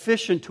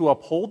sufficient to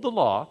uphold the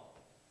law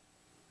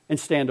and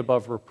stand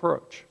above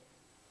reproach.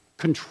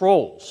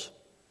 Controls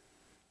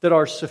that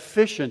are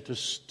sufficient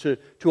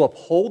to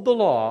uphold the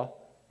law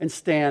and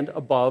stand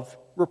above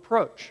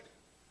reproach.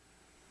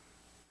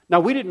 Now,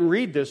 we didn't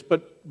read this,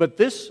 but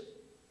this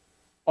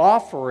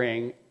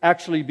offering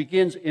actually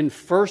begins in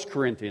 1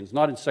 Corinthians,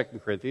 not in 2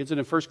 Corinthians. And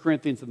in 1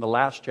 Corinthians, in the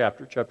last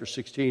chapter, chapter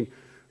 16,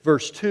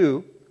 verse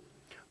 2,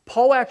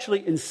 Paul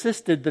actually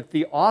insisted that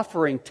the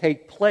offering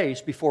take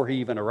place before he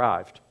even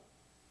arrived.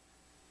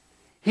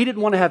 He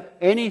didn't want to have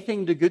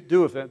anything to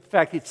do with it. In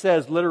fact, it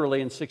says literally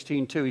in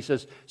 16:2, he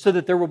says, so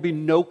that there will be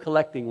no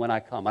collecting when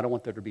I come. I don't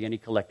want there to be any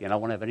collecting. I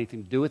don't want to have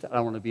anything to do with it. I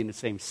don't want to be in the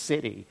same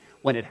city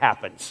when it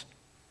happens.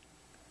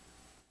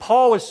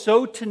 Paul is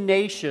so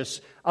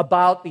tenacious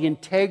about the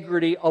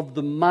integrity of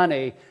the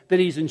money that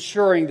he's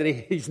ensuring that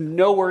he's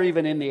nowhere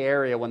even in the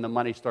area when the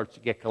money starts to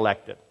get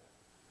collected.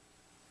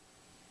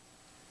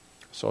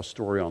 I saw a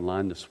story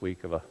online this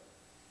week of a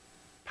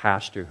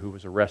pastor who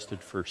was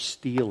arrested for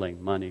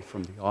stealing money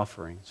from the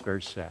offering. It's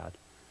very sad.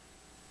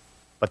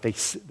 But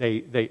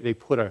they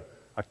put a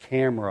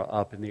camera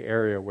up in the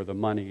area where the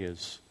money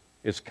is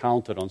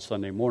counted on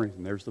Sunday mornings.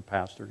 And there's the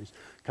pastor. He's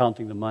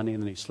counting the money,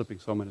 and then he's slipping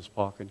some in his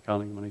pocket,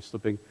 counting the money,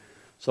 slipping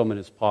some in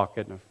his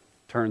pocket. And it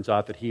turns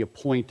out that he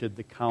appointed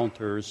the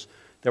counters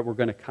that were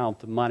going to count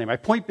the money. My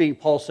point being,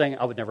 Paul's saying,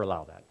 I would never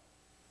allow that.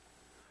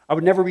 I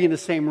would never be in the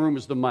same room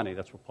as the money.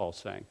 That's what Paul's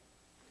saying.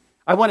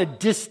 I want a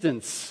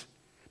distance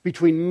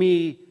between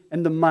me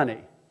and the money.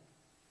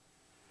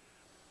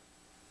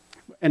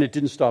 And it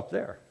didn't stop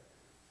there.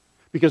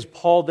 Because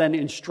Paul then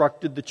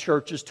instructed the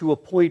churches to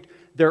appoint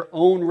their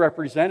own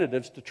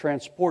representatives to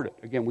transport it.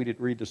 Again, we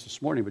didn't read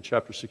this morning, but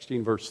chapter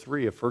 16, verse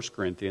 3 of 1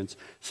 Corinthians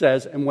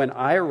says, and when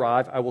I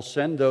arrive, I will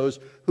send those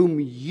whom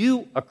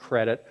you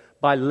accredit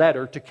by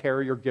letter to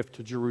carry your gift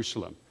to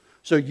Jerusalem.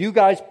 So you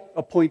guys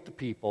appoint the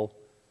people,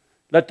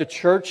 let the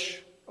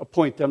church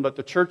appoint them, let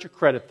the church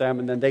accredit them,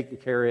 and then they can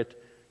carry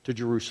it to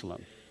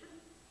Jerusalem.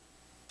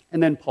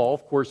 And then Paul,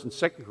 of course, in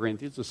 2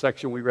 Corinthians, the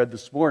section we read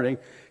this morning,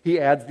 he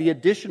adds the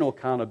additional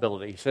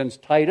accountability. He sends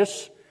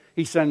Titus,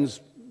 he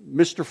sends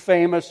Mr.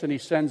 Famous, and he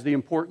sends the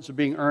importance of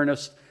being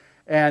earnest,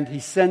 and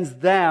he sends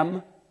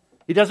them.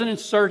 He doesn't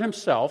insert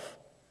himself,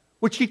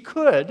 which he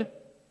could.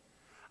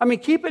 I mean,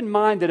 keep in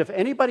mind that if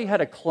anybody had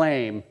a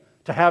claim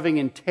to having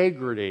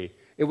integrity,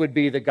 it would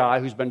be the guy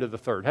who's been to the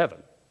third heaven.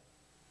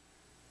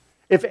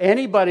 If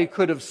anybody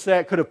could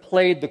have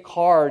played the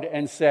card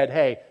and said,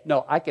 hey,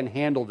 no, I can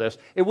handle this,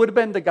 it would have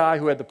been the guy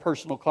who had the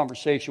personal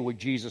conversation with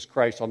Jesus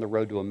Christ on the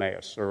road to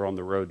Emmaus or on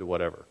the road to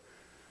whatever.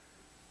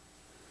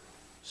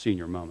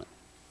 Senior moment.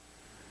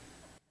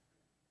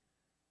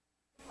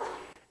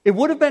 It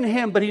would have been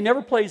him, but he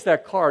never plays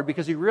that card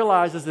because he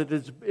realizes that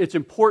it's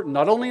important,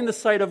 not only in the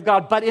sight of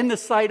God, but in the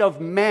sight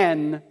of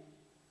men,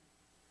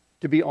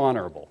 to be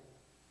honorable.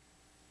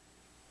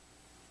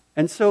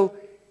 And so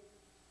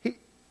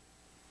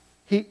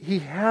He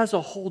has a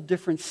whole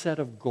different set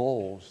of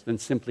goals than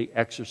simply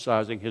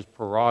exercising his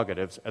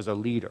prerogatives as a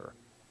leader.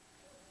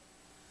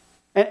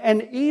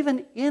 And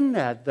even in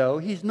that, though,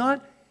 he's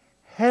not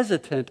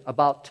hesitant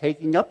about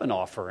taking up an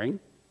offering.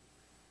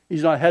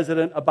 He's not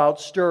hesitant about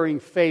stirring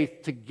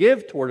faith to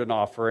give toward an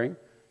offering.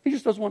 He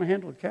just doesn't want to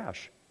handle it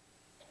cash.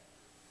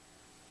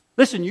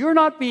 Listen, you're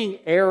not being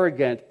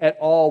arrogant at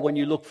all when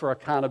you look for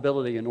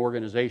accountability in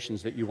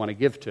organizations that you want to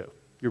give to.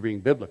 You're being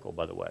biblical,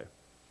 by the way.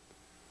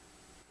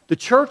 The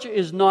church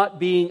is not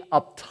being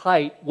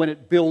uptight when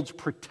it builds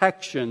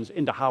protections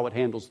into how it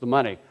handles the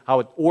money, how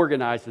it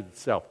organizes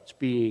itself. It's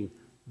being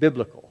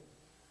biblical.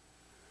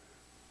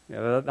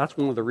 That's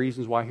one of the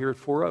reasons why here at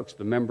Four Oaks,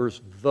 the members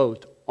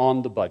vote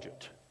on the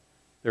budget.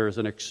 There is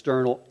an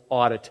external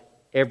audit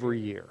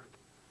every year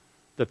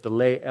that the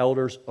lay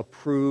elders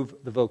approve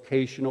the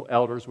vocational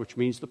elders, which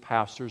means the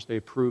pastors, they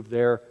approve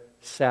their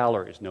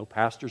salaries. No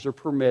pastors are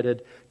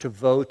permitted to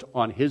vote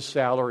on his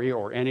salary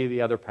or any of the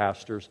other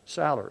pastors'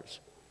 salaries.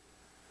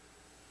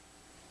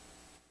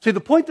 See, the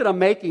point that I'm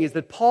making is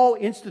that Paul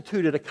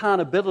instituted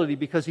accountability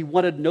because he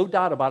wanted no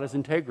doubt about his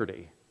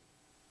integrity.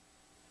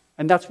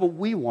 And that's what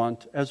we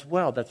want as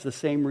well. That's the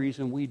same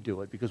reason we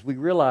do it, because we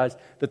realize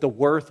that the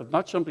worth of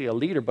not simply a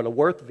leader, but a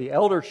worth of the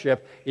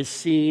eldership is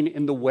seen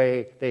in the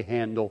way they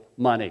handle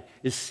money,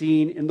 is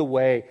seen in the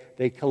way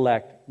they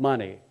collect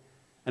money.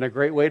 And a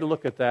great way to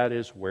look at that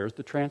is, where's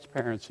the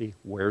transparency?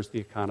 Where's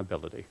the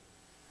accountability?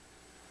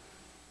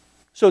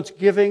 So it's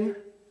giving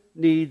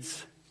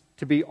needs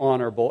to be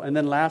honorable. And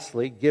then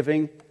lastly,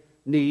 giving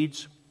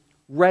needs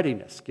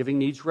readiness. Giving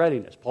needs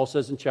readiness. Paul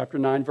says in chapter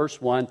 9,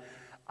 verse 1,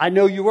 I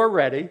know you are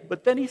ready.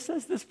 But then he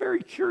says this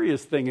very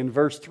curious thing in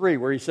verse 3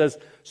 where he says,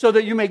 so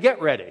that you may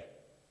get ready.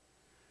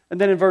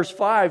 And then in verse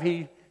 5,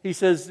 he he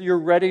says your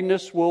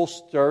readiness will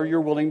stir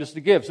your willingness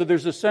to give. So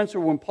there's a sense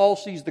of when Paul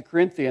sees the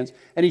Corinthians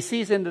and he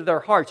sees into their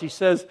hearts, he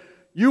says,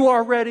 you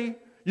are ready,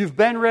 you've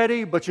been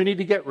ready, but you need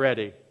to get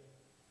ready.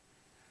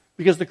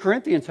 Because the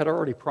Corinthians had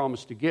already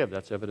promised to give.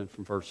 That's evident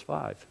from verse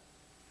 5.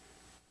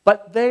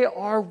 But they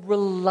are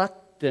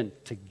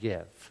reluctant to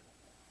give.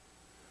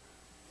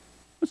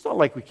 It's not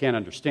like we can't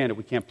understand it.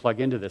 We can't plug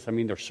into this. I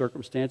mean, their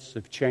circumstances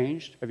have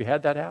changed. Have you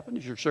had that happen?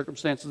 Is your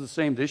circumstances the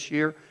same this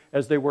year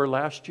as they were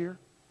last year?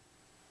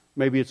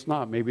 Maybe it's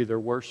not. Maybe they're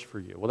worse for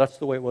you. Well, that's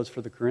the way it was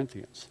for the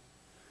Corinthians.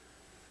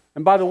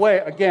 And by the way,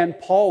 again,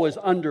 Paul is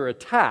under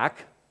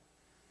attack.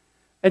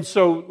 And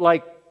so,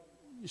 like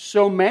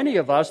so many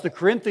of us, the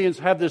Corinthians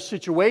have this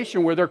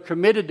situation where they're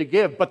committed to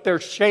give, but they're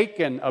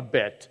shaken a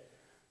bit.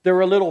 They're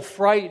a little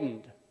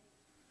frightened.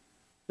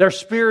 Their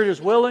spirit is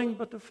willing,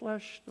 but the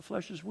flesh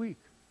is weak.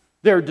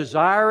 They're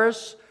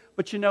desirous,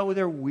 but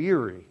they're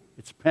weary.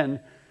 It's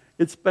been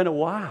a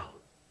while.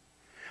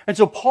 And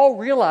so Paul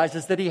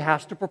realizes that he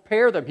has to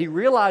prepare them. He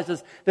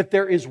realizes that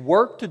there is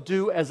work to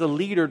do as a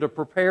leader to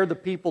prepare the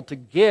people to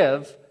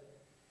give.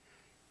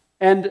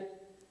 And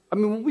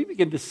when we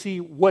begin to see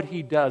what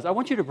he does, I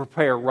want you to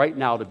prepare right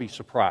now to be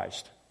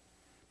surprised.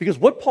 Because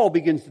what Paul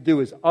begins to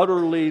do is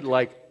utterly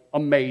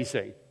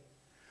amazing.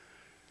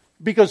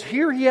 Because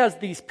here he has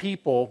these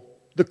people,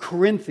 the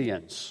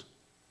Corinthians.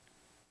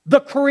 The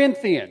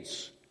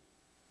Corinthians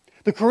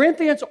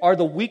are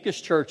the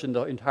weakest church in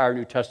the entire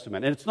New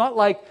Testament. And it's not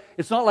like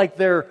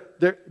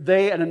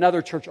they and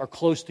another church are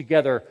close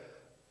together,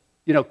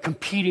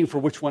 competing for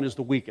which one is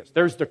the weakest.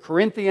 There's the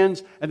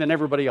Corinthians, and then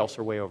everybody else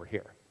are way over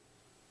here.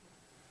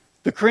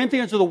 The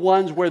Corinthians are the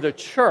ones where the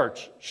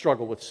church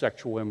struggled with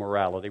sexual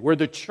immorality, where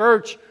the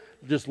church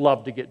just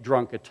loved to get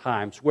drunk at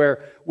times,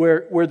 where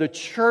the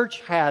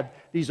church had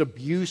these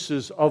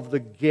abuses of the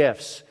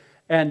gifts,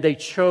 and they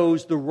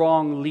chose the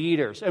wrong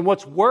leaders. And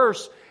what's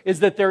worse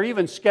is that they're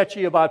even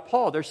sketchy about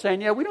Paul. They're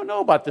saying, we don't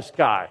know about this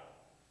guy.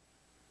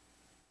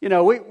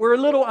 We're a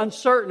little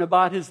uncertain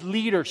about his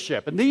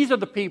leadership. And these are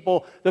the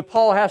people that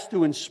Paul has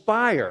to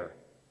inspire.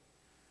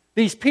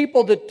 These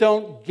people that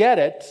don't get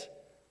it,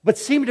 but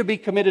seem to be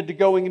committed to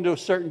going into a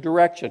certain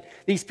direction.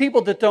 These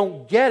people that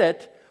don't get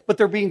it, but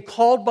they're being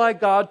called by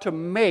God to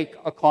make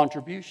a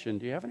contribution.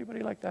 Do you have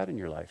anybody like that in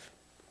your life?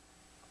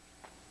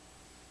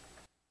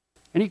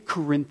 Any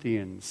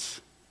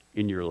Corinthians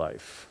in your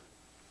life?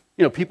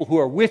 People who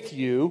are with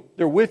you,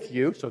 they're with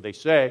you, so they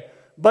say,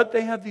 but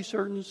they have these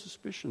certain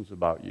suspicions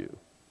about you.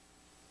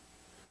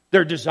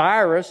 They're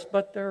desirous,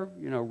 but they're,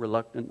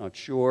 reluctant, not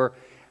sure,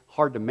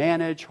 hard to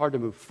manage, hard to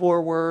move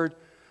forward,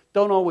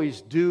 don't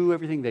always do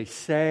everything they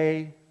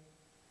say.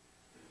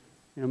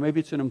 Maybe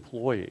it's an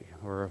employee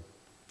or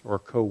a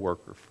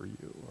coworker for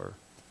you, or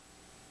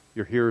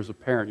you're here as a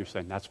parent, you're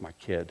saying, that's my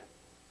kid.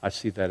 I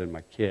see that in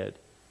my kid.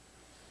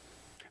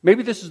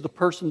 Maybe this is the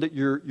person that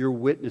you're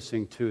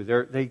witnessing to.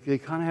 They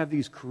kind of have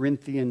these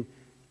Corinthian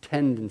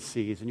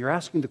tendencies, and you're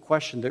asking the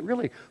question that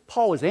really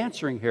Paul is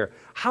answering here.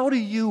 How do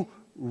you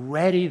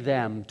ready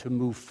them to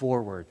move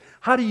forward?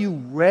 How do you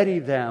ready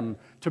them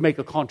to make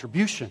a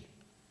contribution?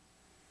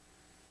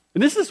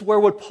 And this is where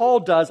what Paul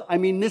does,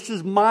 this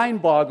is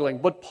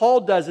mind-boggling. What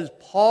Paul does is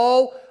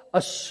Paul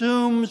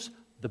assumes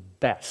the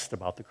best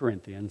about the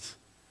Corinthians.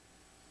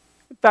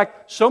 In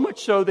fact, so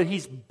much so that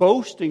he's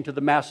boasting to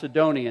the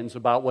Macedonians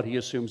about what he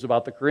assumes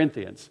about the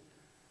Corinthians.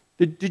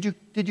 Did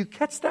you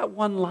catch that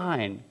one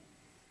line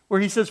where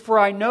he says, for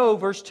I know,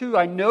 verse 2,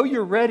 I know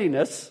your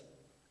readiness.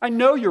 I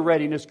know your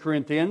readiness,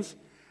 Corinthians.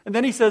 And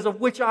then he says, of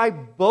which I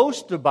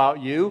boast about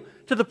you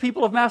to the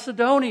people of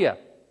Macedonia.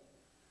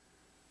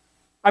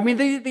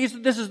 This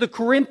is the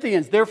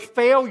Corinthians. They're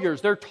failures.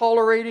 They're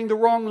tolerating the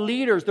wrong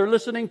leaders. They're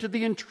listening to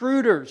the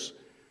intruders.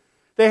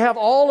 They have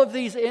all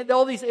these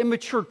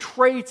immature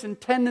traits and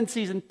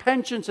tendencies and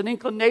penchants and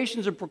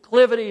inclinations and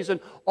proclivities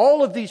and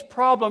all of these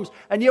problems.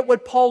 And yet when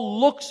Paul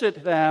looks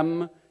at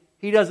them,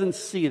 he doesn't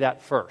see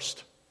that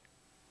first.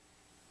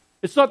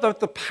 It's not that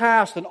the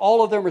past and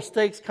all of their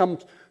mistakes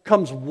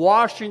comes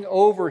washing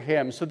over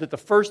him so that the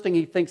first thing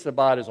he thinks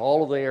about is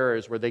all of the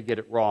areas where they get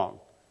it wrong.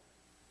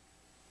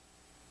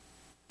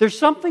 There's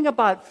something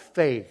about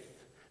faith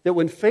that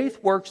when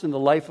faith works in the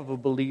life of a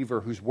believer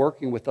who's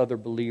working with other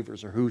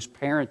believers or who's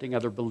parenting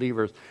other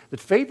believers, that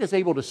faith is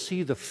able to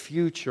see the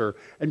future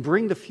and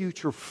bring the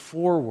future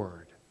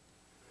forward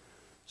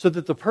so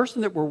that the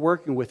person that we're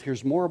working with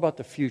hears more about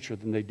the future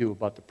than they do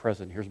about the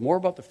present, hears more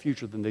about the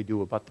future than they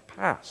do about the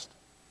past.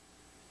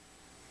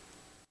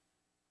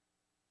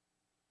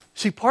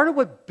 See, part of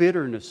what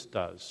bitterness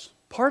does,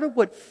 part of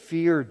what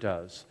fear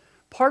does,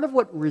 part of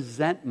what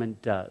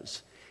resentment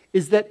does,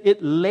 is that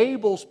it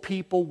labels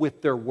people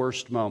with their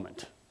worst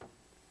moment.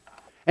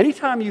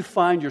 Anytime you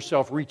find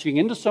yourself reaching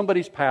into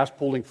somebody's past,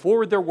 pulling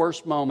forward their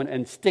worst moment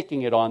and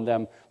sticking it on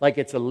them like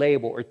it's a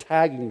label or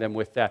tagging them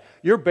with that,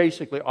 you're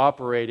basically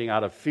operating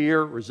out of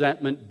fear,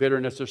 resentment,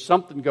 bitterness. There's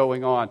something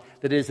going on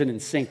that isn't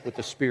in sync with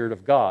the Spirit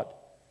of God.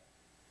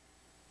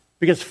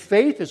 Because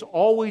faith is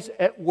always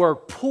at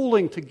work,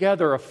 pulling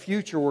together a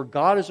future where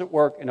God is at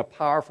work in a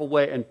powerful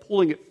way and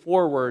pulling it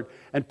forward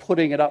and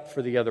putting it up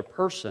for the other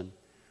person,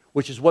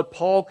 which is what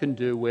Paul can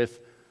do with,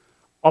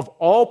 of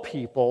all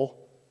people,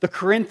 the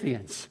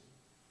Corinthians.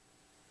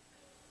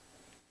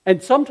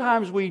 And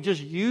sometimes we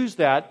just use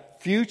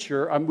that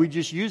future, we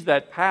just use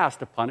that past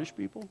to punish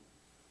people,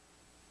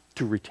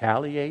 to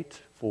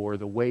retaliate for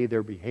the way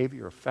their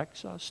behavior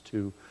affects us,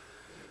 to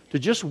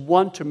just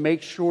want to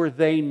make sure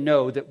they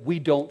know that we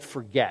don't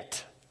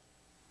forget.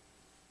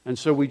 And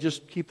so we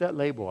just keep that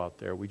label out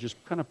there. We just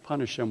kind of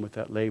punish them with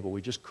that label.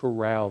 We just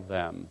corral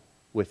them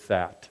with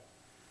that.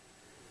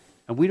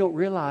 And we don't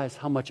realize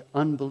how much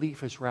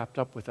unbelief is wrapped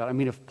up with that. I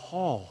mean, if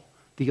Paul,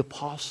 the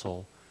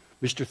apostle,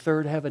 Mr.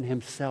 Third Heaven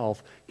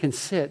himself, can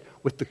sit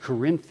with the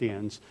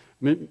Corinthians,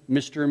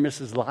 Mr. and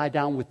Mrs. Lie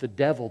Down with the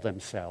Devil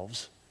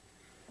themselves,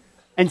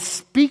 and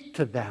speak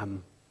to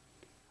them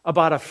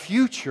about a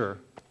future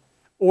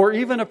or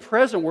even a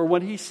present where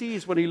when he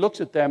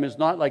looks at them, is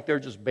not like they're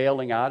just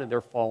bailing out and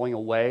they're falling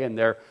away and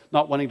they're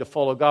not wanting to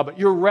follow God, but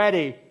you're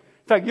ready. In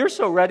fact, you're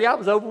so ready. I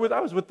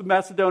was with the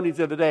Macedonians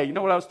the other day. You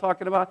know what I was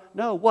talking about?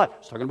 No, what? I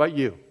was talking about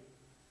you.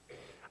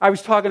 I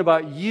was talking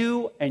about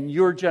you and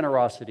your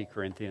generosity,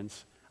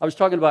 Corinthians. I was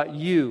talking about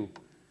you.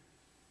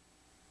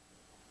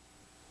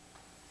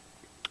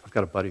 I've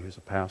got a buddy who's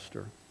a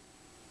pastor,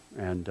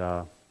 and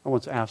I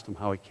once asked him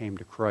how he came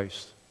to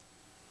Christ.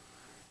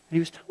 And he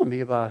was telling me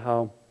about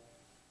how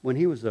when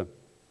he was a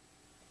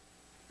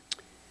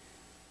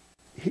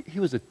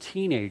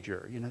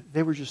teenager,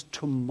 they were just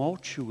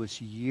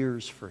tumultuous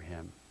years for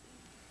him.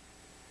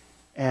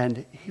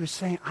 And he was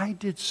saying, I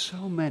did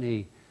so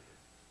many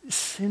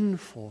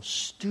sinful,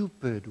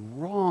 stupid,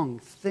 wrong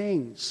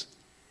things.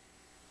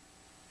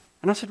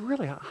 And I said,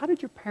 really, how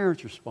did your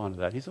parents respond to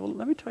that? He said, well,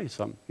 let me tell you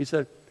something. He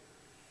said,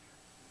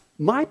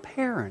 my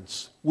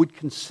parents would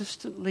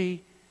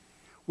consistently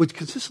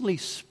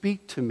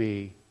speak to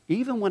me,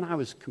 even when I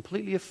was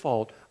completely at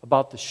fault,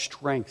 about the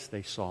strengths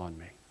they saw in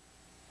me.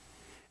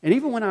 And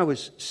even when I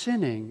was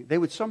sinning, they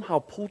would somehow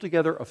pull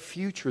together a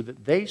future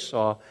that they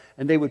saw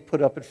and they would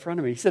put up in front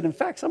of me. He said, in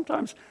fact,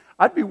 sometimes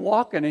I'd be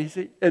walking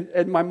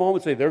and my mom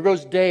would say, there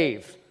goes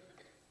Dave,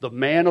 the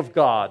man of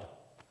God.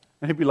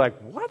 And he'd be like,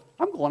 what?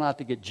 I'm going out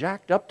to get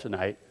jacked up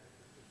tonight.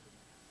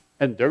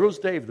 And there goes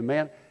Dave, the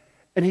man.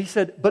 And he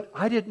said, but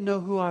I didn't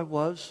know who I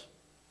was,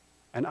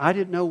 and I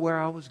didn't know where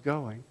I was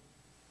going.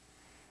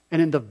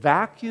 And in the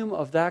vacuum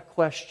of that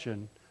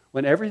question,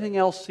 when everything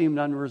else seemed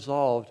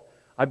unresolved,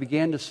 I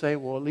began to say,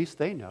 well, at least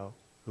they know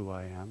who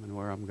I am and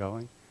where I'm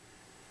going.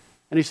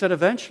 And he said,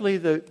 eventually,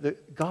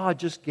 God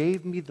just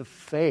gave me the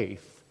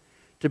faith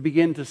to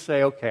begin to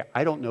say, okay,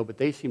 I don't know, but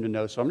they seem to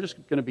know, so I'm just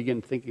going to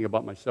begin thinking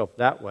about myself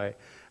that way.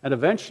 And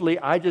eventually,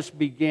 I just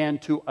began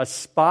to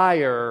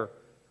aspire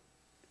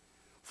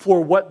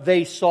for what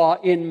they saw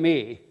in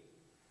me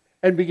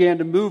and began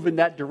to move in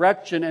that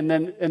direction. And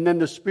then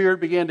the Spirit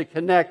began to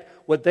connect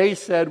what they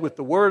said with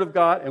the Word of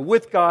God,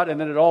 and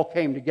then it all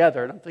came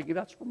together. And I'm thinking,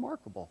 that's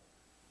remarkable.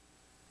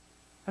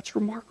 That's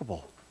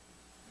remarkable.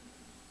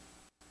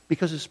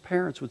 Because his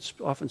parents would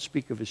often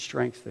speak of his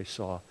strengths they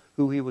saw,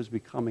 who he was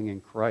becoming in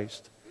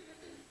Christ.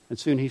 And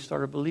soon he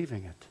started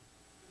believing it.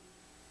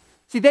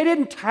 See, they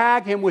didn't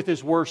tag him with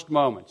his worst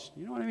moments.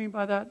 You know what I mean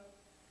by that?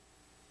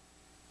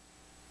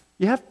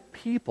 You have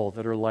people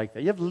that are like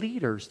that. You have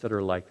leaders that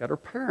are like that, or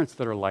parents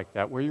that are like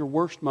that, where your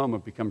worst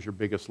moment becomes your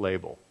biggest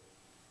label.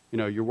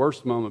 Your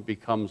worst moment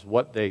becomes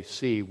what they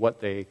see, what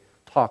they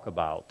talk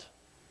about.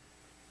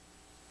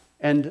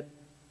 And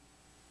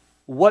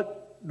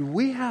what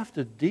we have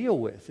to deal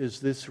with is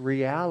this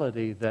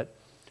reality that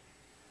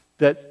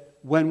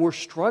when we're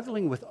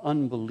struggling with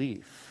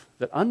unbelief,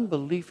 that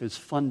unbelief is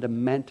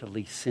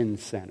fundamentally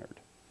sin-centered.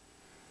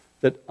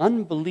 That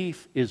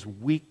unbelief is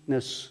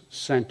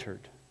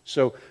weakness-centered.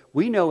 So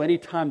we know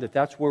anytime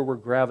that's where we're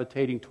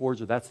gravitating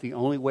towards, or that's the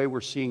only way we're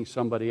seeing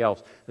somebody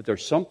else, that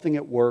there's something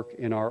at work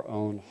in our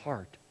own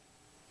heart.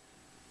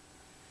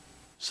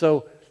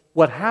 So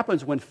what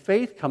happens when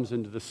faith comes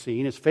into the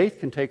scene is faith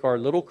can take our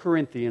little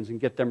Corinthians and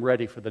get them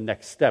ready for the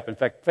next step. In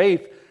fact,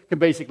 faith can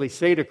basically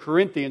say to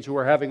Corinthians who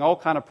are having all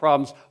kind of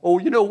problems, oh,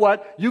 you know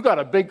what? You got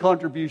a big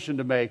contribution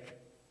to make.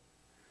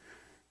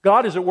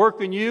 God is at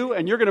work in you,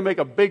 and you're going to make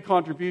a big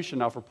contribution.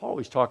 Now, for Paul,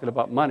 he's talking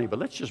about money, but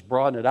let's just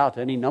broaden it out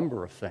to any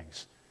number of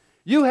things.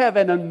 You have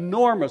an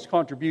enormous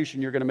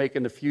contribution you're going to make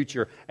in the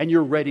future, and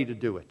you're ready to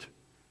do it.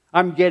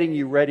 I'm getting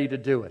you ready to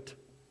do it.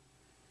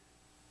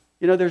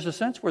 There's a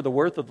sense where the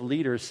worth of the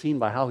leader is seen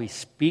by how he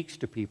speaks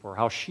to people or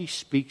how she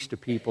speaks to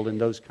people in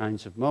those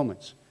kinds of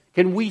moments.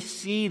 Can we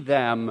see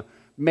them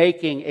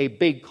making a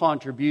big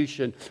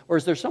contribution, or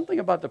is there something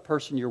about the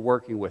person you're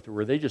working with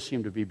where they just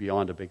seem to be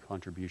beyond a big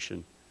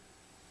contribution?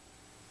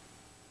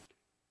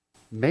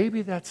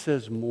 Maybe that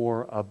says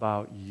more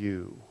about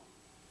you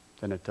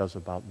than it does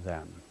about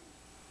them.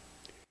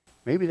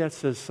 Maybe that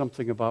says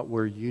something about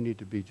where you need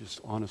to be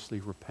just honestly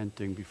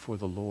repenting before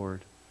the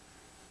Lord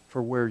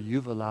for where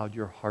you've allowed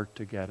your heart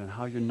to get and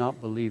how you're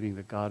not believing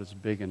that God is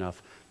big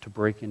enough to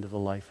break into the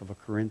life of a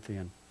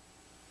Corinthian.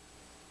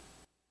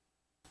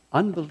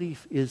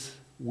 Unbelief is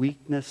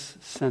weakness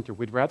centered.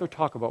 We'd rather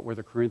talk about where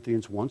the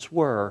Corinthians once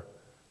were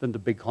than the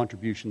big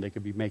contribution they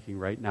could be making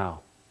right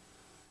now.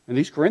 And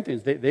these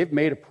Corinthians, they've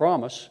made a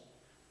promise.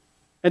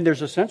 And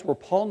there's a sense where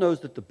Paul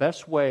knows that the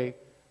best way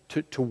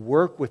to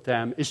work with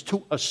them is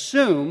to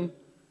assume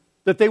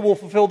that they will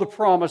fulfill the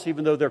promise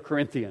even though they're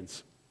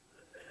Corinthians.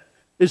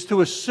 Is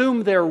to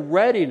assume their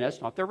readiness,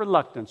 not their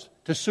reluctance,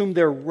 to assume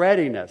their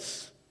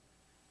readiness.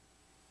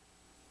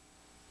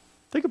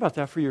 Think about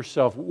that for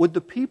yourself. Would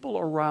the people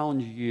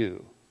around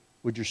you,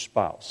 would your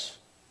spouse,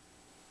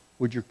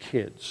 would your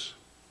kids,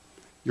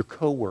 your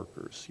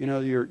coworkers,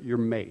 your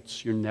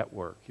mates, your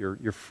network,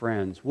 your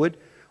friends, would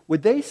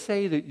they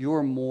say that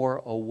you're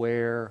more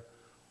aware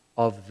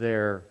of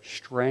their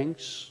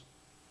strengths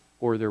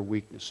or their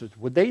weaknesses?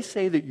 Would they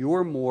say that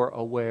you're more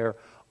aware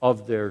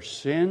of their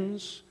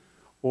sins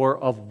or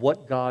of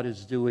what God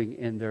is doing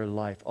in their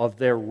life, of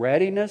their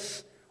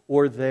readiness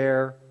or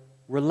their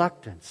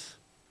reluctance?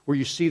 Where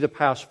you see the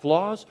past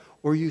flaws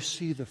or you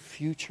see the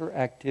future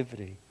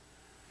activity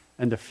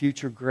and the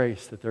future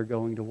grace that they're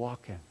going to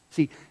walk in.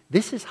 See,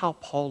 this is how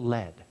Paul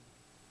led.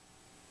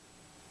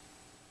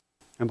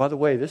 And by the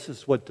way, this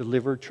is what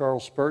delivered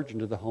Charles Spurgeon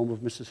to the home of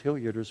Mrs.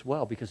 Hilliard as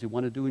well, because he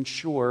wanted to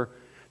ensure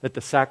that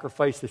the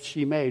sacrifice that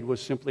she made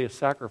was simply a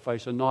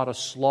sacrifice and not a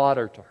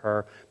slaughter to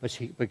her,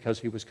 because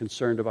he was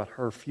concerned about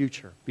her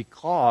future.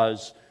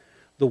 Because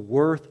the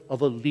worth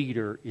of a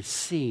leader is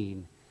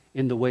seen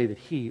in the way that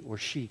he or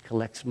she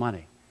collects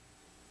money.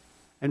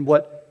 And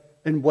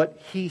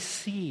what he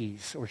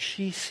sees or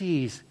she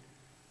sees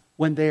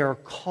when they are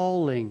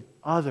calling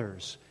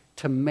others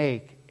to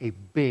make a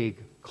big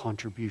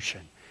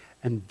contribution.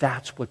 And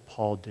that's what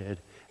Paul did,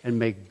 and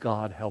may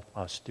God help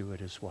us do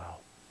it as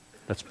well.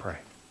 Let's pray.